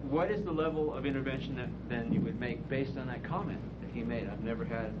 What is the level of intervention that then you would make based on that comment that he made? I've never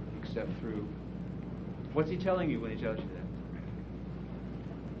had except through. What's he telling you when he tells you that?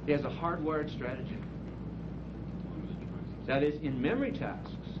 He has a hardwired strategy. That is, in memory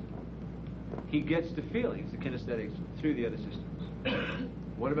tasks, he gets the feelings, the kinesthetics, through the other systems.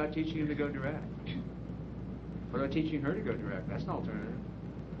 What about teaching him to go direct? What about teaching her to go direct? That's an alternative.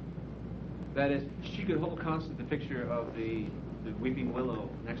 That is, she could hold constant the picture of the weeping willow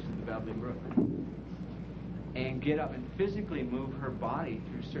next to the babbling brook and get up and physically move her body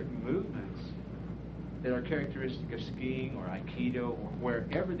through certain movements that are characteristic of skiing or Aikido or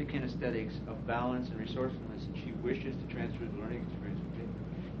wherever the kinesthetics of balance and resourcefulness that she wishes to transfer the learning experience would be.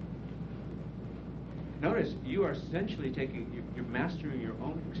 Notice, you are essentially you're mastering your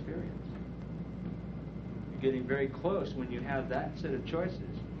own experience. You're getting very close when you have that set of choices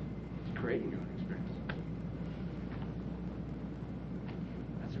to creating your own experience.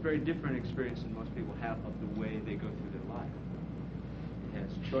 That's a very different experience than most people have of the way they go through their life. It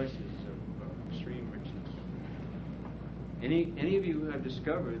has choices of extreme richness. Any of you who have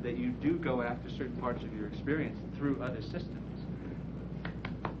discovered that you do go after certain parts of your experience through other systems,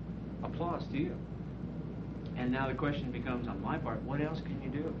 applause to you. And now the question becomes, on my part, what else can you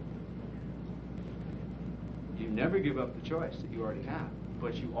do? You never give up the choice that you already have,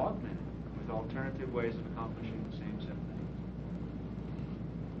 but you augment it with alternative ways of accomplishing the same set of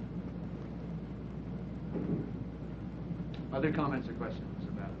things. Other comments or questions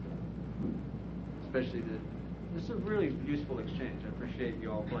about especially this is a really useful exchange. I appreciate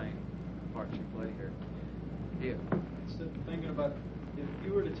you all playing the parts you play here. Yeah. So thinking about if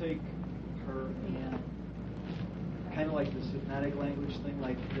you were to take her and kind of like this hypnotic language thing,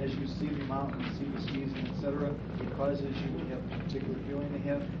 like as you see the mountain, see the skis, and etc., it causes you to have a particular feeling to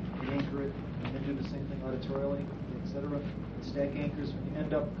have, you anchor it, and then do the same thing auditorially, etc. Stack anchors, when you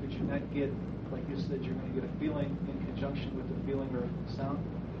end up, could you not get, like you said, you're going to get a feeling in conjunction with the feeling or sound?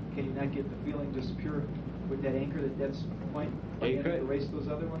 Can you not get the feeling just pure with that anchor, that's the point? You could erase those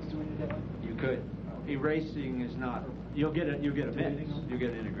other ones doing it that way? You could. Erasing is not. You'll get a mix. You'll get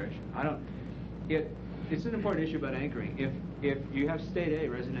an integration. It's an important issue about anchoring. If you have state A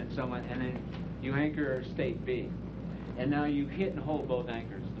resonant in someone and then you anchor state B, and now you hit and hold both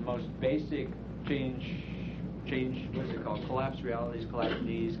anchors, the most basic change. What's it called? Collapse realities, collapse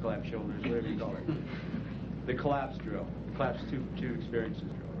knees, collapse shoulders, whatever you call it. The collapse drill. The collapse two experiences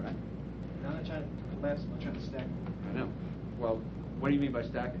drill, right? I'm not trying to collapse, I'm trying to stack. I know. Well, what do you mean by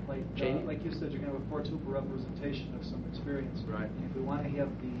stacking? Like you said, you're going to have a four-tuple representation of some experience. Right. And if we want to have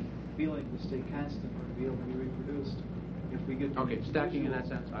the feeling to stay constant or to be able to be reproduced, if we get to stacking in that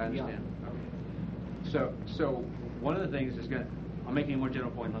sense, I understand. Yeah. Okay. So one of the things is I'm making a more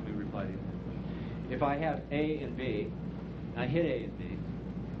general point. Let me reply to you. If I have A and B, and I hit A and B,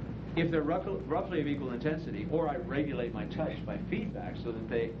 if they're roughly of equal intensity, or I regulate my touch by feedback so that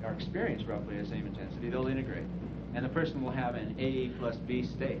they are experienced roughly at the same intensity, they'll integrate. And the person will have an A plus B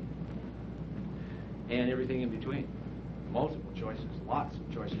state. And everything in between. Multiple choices, lots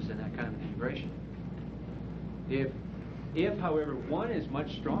of choices in that kind of integration. If, however, one is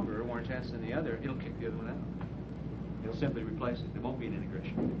much stronger or more intense than the other, it'll kick the other one out. It'll simply replace it. It won't be an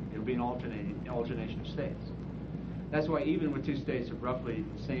integration. It'll be an alternation of states. That's why even with two states of roughly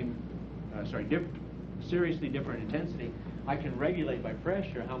the same, seriously different intensity, I can regulate by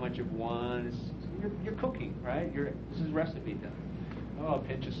pressure how much of one is, you're cooking, right? This is recipe done. Oh, a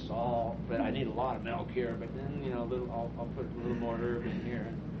pinch of salt, but I need a lot of milk here, but then, I'll put a little more herb in here,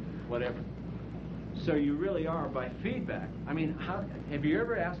 whatever. So you really are by feedback. I mean, have you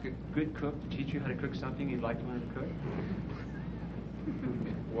ever asked a good cook to teach you how to cook something you'd like to learn to cook?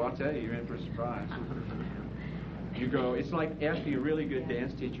 Well, I'll tell you, you're in for a surprise. You go, it's like asking a really good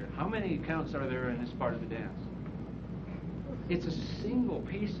dance teacher, how many counts are there in this part of the dance? It's a single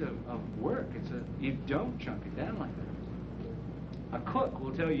piece of work. You don't chunk it down like that. A cook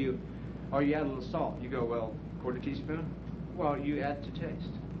will tell you, oh, you add a little salt. You go, well, quarter teaspoon? Well, you add to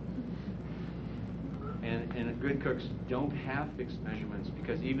taste. And good cooks don't have fixed measurements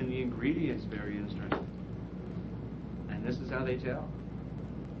because even the ingredients vary in strength. And this is how they tell.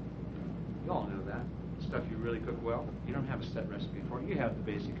 You all know that. Stuff you really cook well, you don't have a set recipe for it. You have the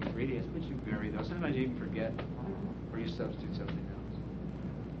basic ingredients, but you vary those. Sometimes you even forget or you substitute something else.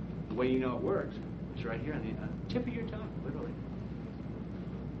 The way you know it works is right here on the tip of your tongue, literally.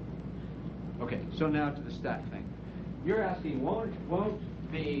 Okay, so now to the stack thing. You're asking, won't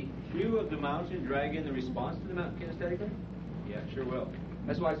the view of the mountain drag in the response to the mountain kinesthetically? Yeah, it sure will.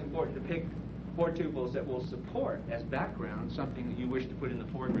 That's why it's important to pick four tuples that will support as background something that you wish to put in the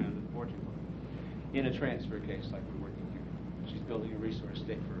foreground of the four tuple. In a transfer case like we're working here. She's building a resource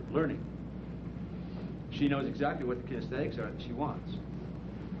state for learning. She knows exactly what the kinesthetics are that she wants.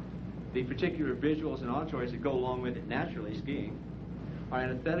 The particular visuals and auditories that go along with it naturally, skiing, are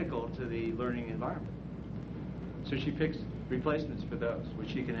antithetical to the learning environment. So she picks replacements for those, which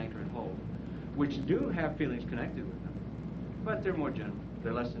she can anchor and hold, which do have feelings connected with them, but they're more general,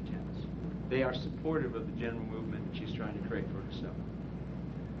 they're less intense. They are supportive of the general movement that she's trying to create for herself.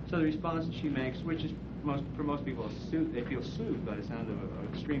 So the response that she makes, which is for most people, they feel soothed by the sound of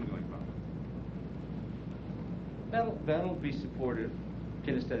a stream going by. That'll be supportive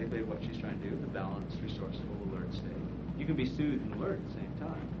kinesthetically of what she's trying to do, the balanced, resourceful, alert state. You can be soothed and alert at the same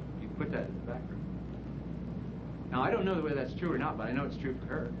time. You can put that in the background. Now, I don't know whether that's true or not, but I know it's true for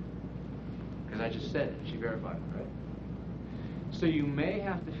her. Because I just said it, and she verified it, right? So you may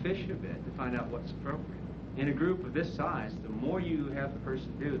have to fish a bit to find out what's appropriate. In a group of this size, the more you have the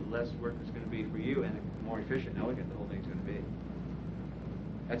person do, the less work it's going to be for you, and the more efficient and elegant the whole thing's going to be.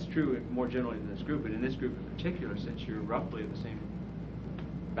 That's true more generally in this group, but in this group in particular, since you're roughly of the same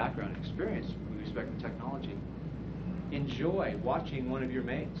background and experience with respect to technology, enjoy watching one of your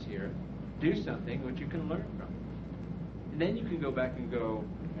mates here do something which you can learn from. And then you can go back and go,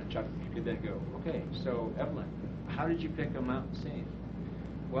 Chuck, you could then go, okay, so Evelyn, how did you pick a mountain scene?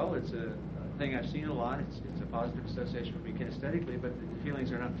 Well, it's a thing I've seen a lot. It's a positive association for me kinesthetically, but the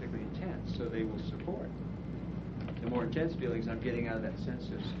feelings are not particularly intense, so they will support. The more intense feelings I'm getting out of that sense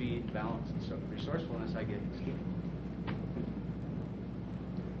of speed, balance, and so resourcefulness I get in skiing.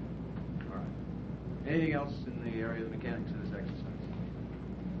 All right. Anything else in the area of the mechanics of this exercise?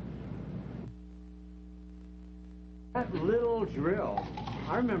 That little drill.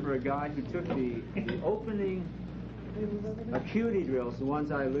 I remember a guy who took the opening acuity drills, the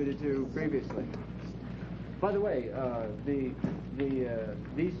ones I alluded to previously. By the way,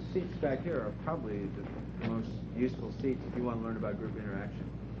 these seats back here are probably the most useful seats if you want to learn about group interaction,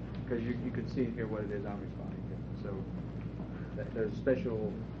 because you can see and hear what it is I'm responding to. So there's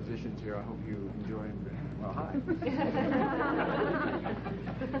special positions here. I hope you enjoy them. Well,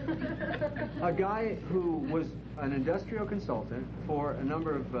 hi. A guy who was an industrial consultant for a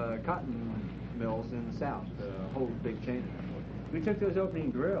number of cotton mills in the South, a whole big chain. We took those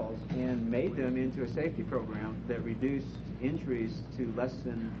opening drills and made them into a safety program that reduced injuries to less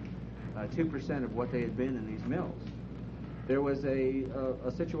than 2% of what they had been in these mills. There was a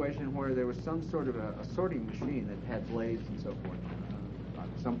situation where there was some sort of a sorting machine that had blades and so forth,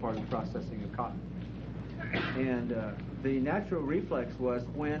 some part of the processing of cotton. And the natural reflex was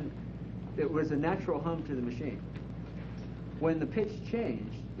when it was a natural hum to the machine. When the pitch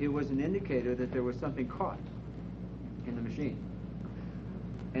changed, it was an indicator that there was something caught in the machine.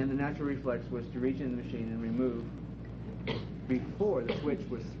 And the natural reflex was to reach in the machine and remove before the switch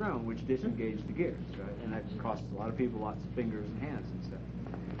was thrown, which disengaged the gears, right? And that cost a lot of people lots of fingers and hands and stuff.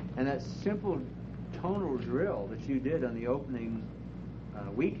 And that simple tonal drill that you did on the opening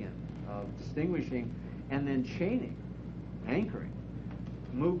weekend of distinguishing and then chaining, anchoring,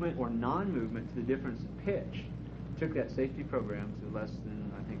 movement or non-movement to the difference in pitch. Took that safety program to less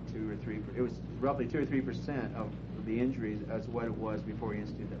than, I think, 2 or 3, it was roughly 2 or 3% of the injuries as what it was before he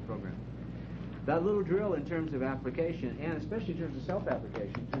instituted that program. That little drill in terms of application, and especially in terms of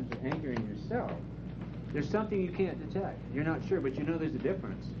self-application, in terms of anchoring yourself, there's something you can't detect. You're not sure, but you know there's a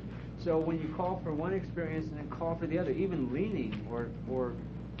difference. So when you call for one experience and then call for the other, even leaning or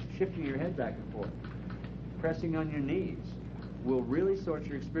shifting your head back and forth, pressing on your knees, will really sort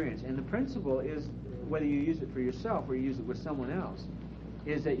your experience. And the principle is, whether you use it for yourself or you use it with someone else,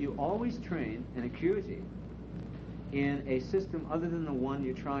 is that you always train an acuity in a system other than the one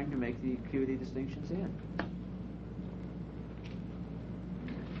you're trying to make the acuity distinctions in.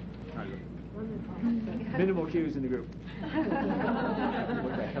 Minimal cues in the group.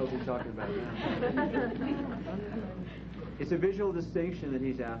 What the hell is he talking about now? It's a visual distinction that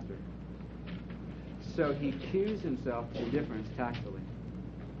he's after. So he cues himself to the difference tactily.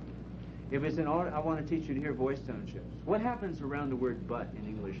 If it's an I want to teach you to hear voice tone shifts. What happens around the word but in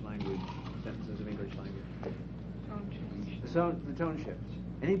English language, sentences of English language? The tone shifts.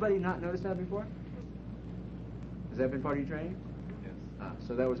 Anybody not noticed that before? Has that been part of your training? Yes.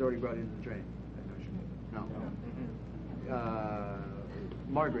 So that was already brought into the training? No.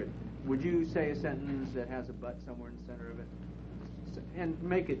 Margaret, would you say a sentence that has a but somewhere in the center of it? And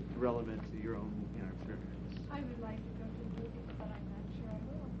make it relevant to your own experience. I would like to go to the movies, but I'm not sure I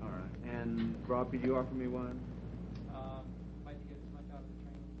will. All right. And Rob, could you offer me one? I'd like to get as much out of the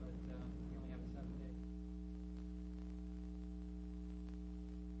training, but we only have 7 days.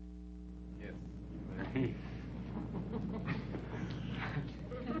 Yes.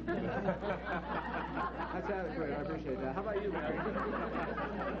 That's adequate. I appreciate that. How about you, Mary?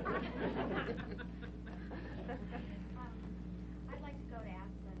 I'd like to go to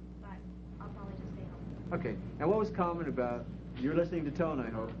Aspen, but I'll probably just stay home. Okay. And what was common about, you're listening to tone, I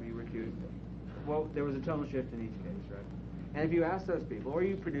hope, you were cued. Well, there was a tonal shift in each case, right? And if you ask those people, or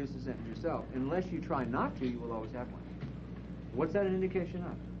you produce the sentence yourself, unless you try not to, you will always have one. What's that an indication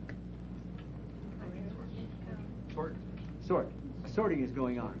of? Sorting is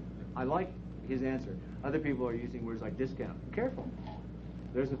going on. I like his answer. Other people are using words like discount. Careful.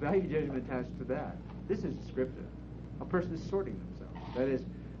 There's a value judgment attached to that. This is descriptive. A person is sorting themselves. That is,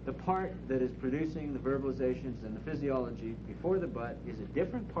 the part that is producing the verbalizations and the physiology before the but is a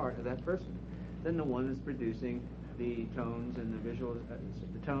different part of that person than the one that's producing the tones and the visual,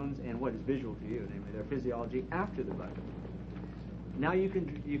 the tones and what is visual to you, namely their physiology after the but. Now you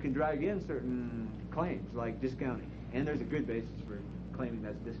can drag in certain claims like discounting, and there's a good basis for claiming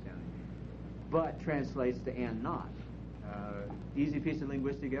that's discounting. But translates to and not. Easy piece of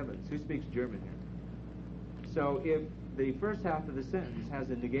linguistic evidence. Who speaks German here? So if the first half of the sentence has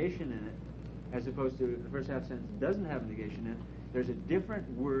a negation in it, as opposed to the first half sentence doesn't have a negation in it, there's a different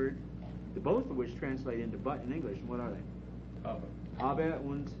word, both of which translate into but in English. And what are they? Aber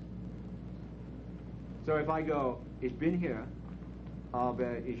und. So if I go, ich bin hier,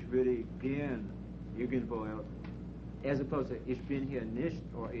 aber ich würde gern irgendwo else, as opposed to ich bin hier nicht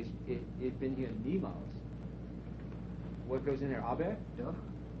or ich bin hier niemals. What goes in there? Aber? Duh.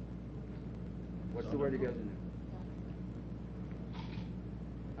 What's the word that goes in there?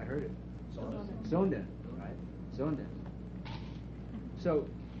 I heard it. Sondern. Right? Sondern. So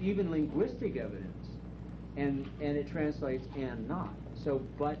even linguistic evidence, and it translates and not. So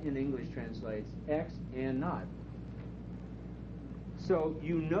but in English translates X and not. So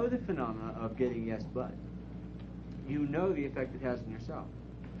you know the phenomena of getting yes but. You know the effect it has on yourself.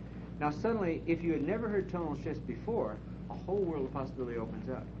 Now suddenly, if you had never heard tonal shifts before, a whole world of possibility opens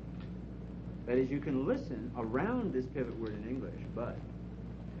up. That is, you can listen around this pivot word in English, but,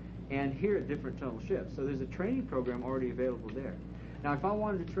 and hear different tonal shifts. So there's a training program already available there. Now if I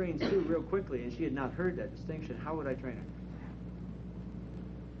wanted to train Sue real quickly and she had not heard that distinction, how would I train her?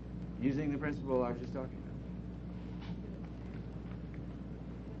 Using the principle I was just talking about.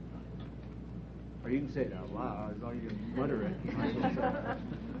 Or you can say it out loud, as long as you mutter it.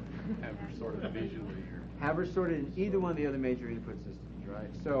 Have her sort of visually. Have her sorted in either one of the other major input systems,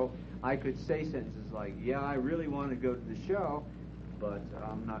 right? So I could say sentences like, yeah, I really want to go to the show, but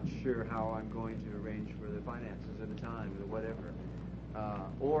I'm not sure how I'm going to arrange for the finances at the time or whatever.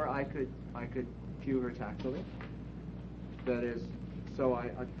 Or I could cue her tactily. That is, so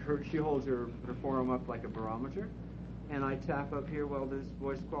she holds her forearm up like a barometer, and I tap up here while this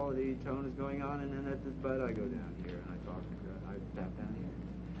voice quality tone is going on, and then at the butt I go down here and I tap down here.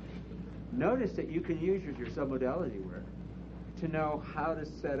 Notice that you can use your submodality work to know how to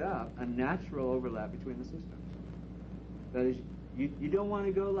set up a natural overlap between the systems. That is, you don't want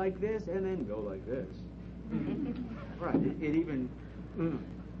to go like this and then go like this. Right. It even,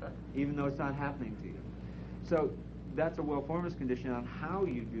 even though it's not happening to you. So that's a well-formless condition on how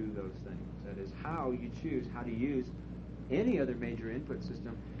you do those things. That is, how you choose how to use any other major input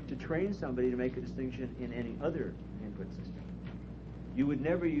system to train somebody to make a distinction in any other input system. You would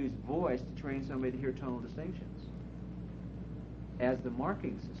never use voice to train somebody to hear tonal distinctions as the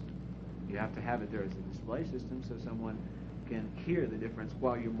marking system. You have to have it there as a display system so someone can hear the difference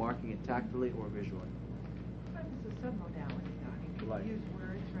while you're marking it tactily or visually. What is a submodality? You Like- use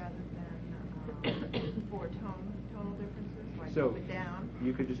words rather than for tonal differences, like So up and down.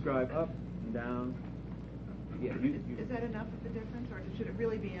 you could describe up and down. Yeah, Is that enough of a difference, or should it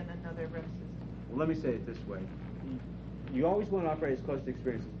really be in another rep system? Well, let me say it this way. You always want to operate as close to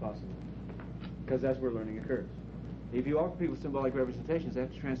experience as possible, because that's where learning occurs. If you offer people symbolic representations, they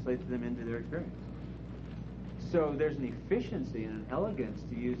have to translate them into their experience. So there's an efficiency and an elegance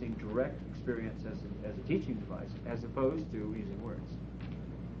to using direct experience as a teaching device, as opposed to using words.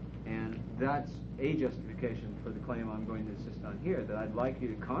 And that's a justification for the claim I'm going to insist on here, that I'd like you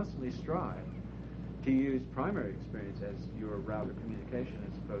to constantly strive to use primary experience as your route of communication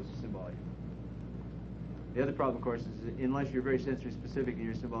as opposed to symbolic. The other problem, of course, is that unless you're very sensory specific in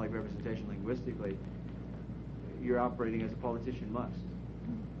your symbolic representation linguistically, you're operating as a politician must.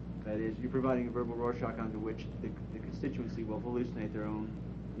 That is, you're providing a verbal Rorschach onto which the constituency will hallucinate their own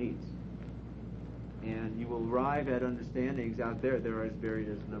needs. And you will arrive at understandings out there that are as varied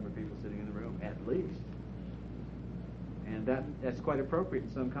as the number of people sitting in the room, at least. And that's quite appropriate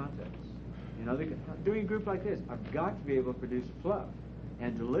in some contexts. Doing a group like this, I've got to be able to produce fluff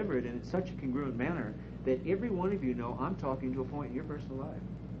and deliver it in such a congruent manner that every one of you know I'm talking to a point in your personal life.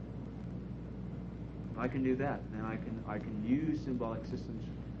 If I can do that, then I can use symbolic systems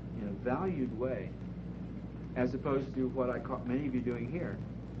in a valued way, as opposed to what I caught many of you doing here,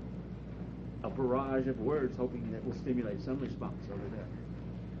 a barrage of words hoping that will stimulate some response over there.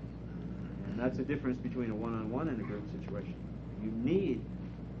 And that's the difference between a one-on-one and a group situation. You need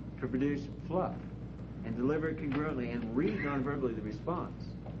to produce fluff and deliver it congruently and read non-verbally the response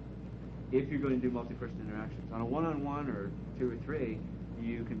if you're going to do multi-person interactions. On a one-on-one or two or three,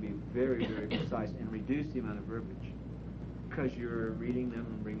 you can be very, very precise and reduce the amount of verbiage because you're reading them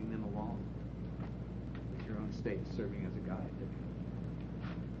and bringing them along with your own state serving as a guide.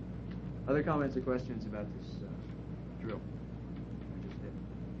 Other comments or questions about this drill I just did?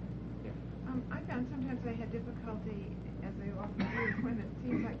 Yeah. I found sometimes I had difficulty, as I often do, when it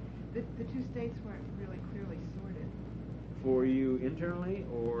seems like the two states weren't really clearly sorted. For you internally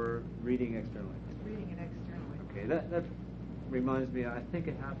or reading externally? Reading it externally. Okay, that reminds me, I think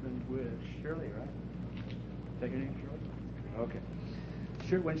it happened with Shirley, right? Is that your name, Shirley?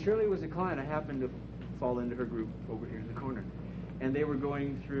 Okay. When Shirley was a client, I happened to fall into her group over here in the corner. And they were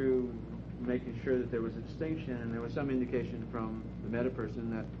going through making sure that there was a distinction, and there was some indication from the meta person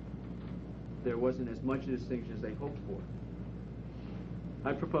that there wasn't as much a distinction as they hoped for.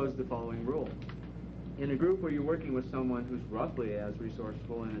 I proposed the following rule. In a group where you're working with someone who's roughly as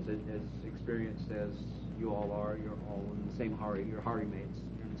resourceful and as experienced as you all are, you're all in the same Hari, you're Hari mates,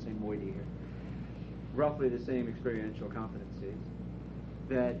 you're in the same moiety here, roughly the same experiential competencies,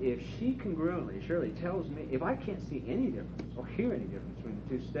 that if she congruently, Shirley, tells me, if I can't see any difference or hear any difference between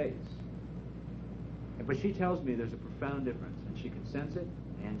the two states, but she tells me there's a profound difference, and she can sense it,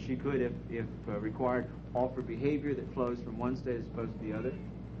 and she could, if required, offer behavior that flows from one state as opposed to the other,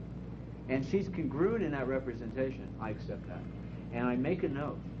 and she's congruent in that representation, I accept that. And I make a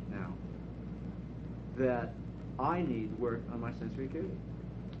note now that I need work on my sensory acuity.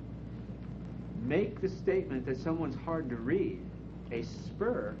 Make the statement that someone's hard to read a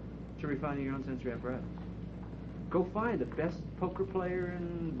spur to refining your own sensory apparatus. Go find the best poker player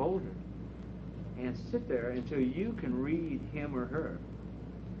in Boulder and sit there until you can read him or her.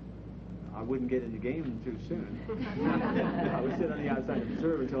 I wouldn't get in the game too soon. I would sit on the outside and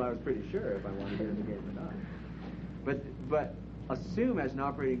observe until I was pretty sure if I wanted to get in the game or not. But assume as an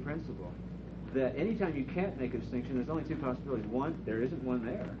operating principle that anytime you can't make a distinction, there's only two possibilities. One, there isn't one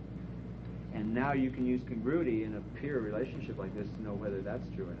there. And now you can use congruity in a peer relationship like this to know whether that's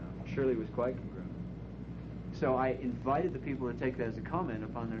true or not. Shirley was quite congruent. So I invited the people to take that as a comment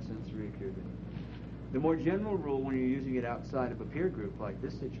upon their sensory acuity. The more general rule when you're using it outside of a peer group like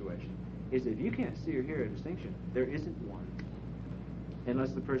this situation is that if you can't see or hear a distinction, there isn't one.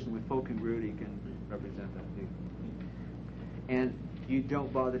 Unless the person with full congruity can represent that view. And you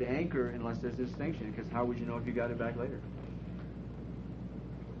don't bother to anchor unless there's a distinction, because how would you know if you got it back later?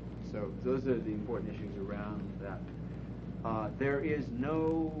 So those are the important issues around that. There is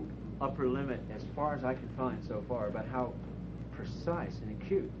no upper limit, as far as I can find so far, about how precise and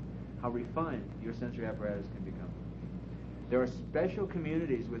acute how refined your sensory apparatus can become. There are special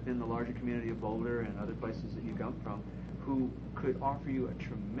communities within the larger community of Boulder and other places that you come from who could offer you a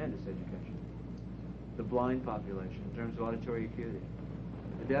tremendous education. The blind population in terms of auditory acuity.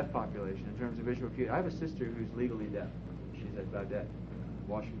 The deaf population in terms of visual acuity. I have a sister who's legally deaf. She's at Baudette,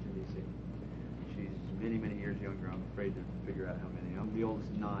 Washington, D.C. She's many, many years younger. I'm afraid to figure out how many. I'm the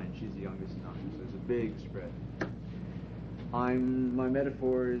oldest 9. She's the youngest 9. So there's a big spread. My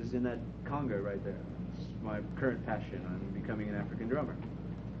metaphor is in that conga right there. It's my current passion. I'm becoming an African drummer.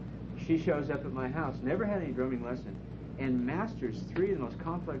 She shows up at my house, never had any drumming lesson, and masters 3 of the most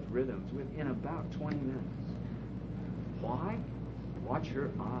complex rhythms within about 20 minutes. Why? Watch her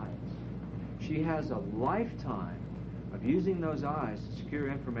eyes. She has a lifetime of using those eyes to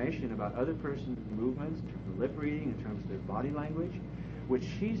secure information about other person's movements, in terms of lip reading, in terms of their body language, which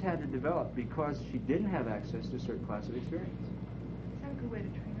she's had to develop because she didn't have access to a certain class of experience. Is that a good way to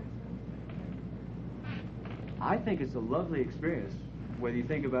train ourselves? I think it's a lovely experience, whether you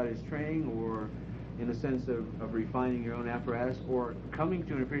think about it as training or in the sense of refining your own apparatus or coming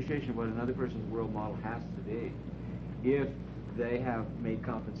to an appreciation of what another person's world model has to be if they have made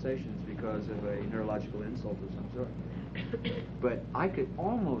compensations because of a neurological insult of some sort. But I could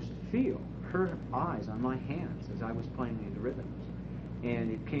almost feel her eyes on my hands as I was playing these rhythms, and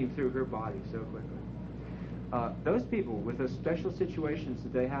it came through her body so quickly. Those people with those special situations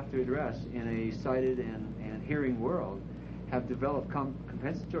that they have to address in a sighted and hearing world have developed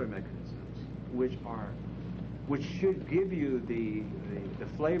compensatory mechanisms which should give you the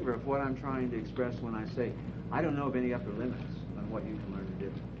flavor of what I'm trying to express when I say I don't know of any upper limits on what you can learn to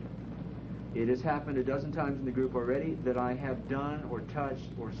do. It has happened a dozen times in the group already that I have done or touched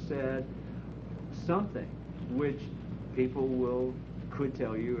or said something which people could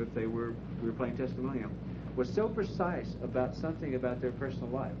tell you if we were playing testimonial was so precise about something about their personal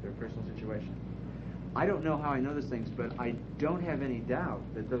life, their personal situation. I don't know how I know those things, but I don't have any doubt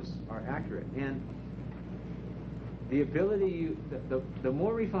that those are accurate. And the ability, the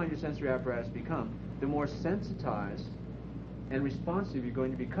more refined your sensory apparatus become, the more sensitized and responsive you're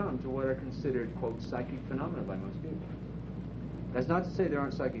going to become to what are considered, quote, psychic phenomena by most people. That's not to say there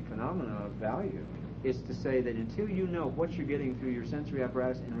aren't psychic phenomena of value. It's to say that until you know what you're getting through your sensory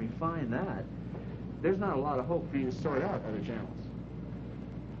apparatus and refine that, there's not a lot of hope for you to sort out other channels.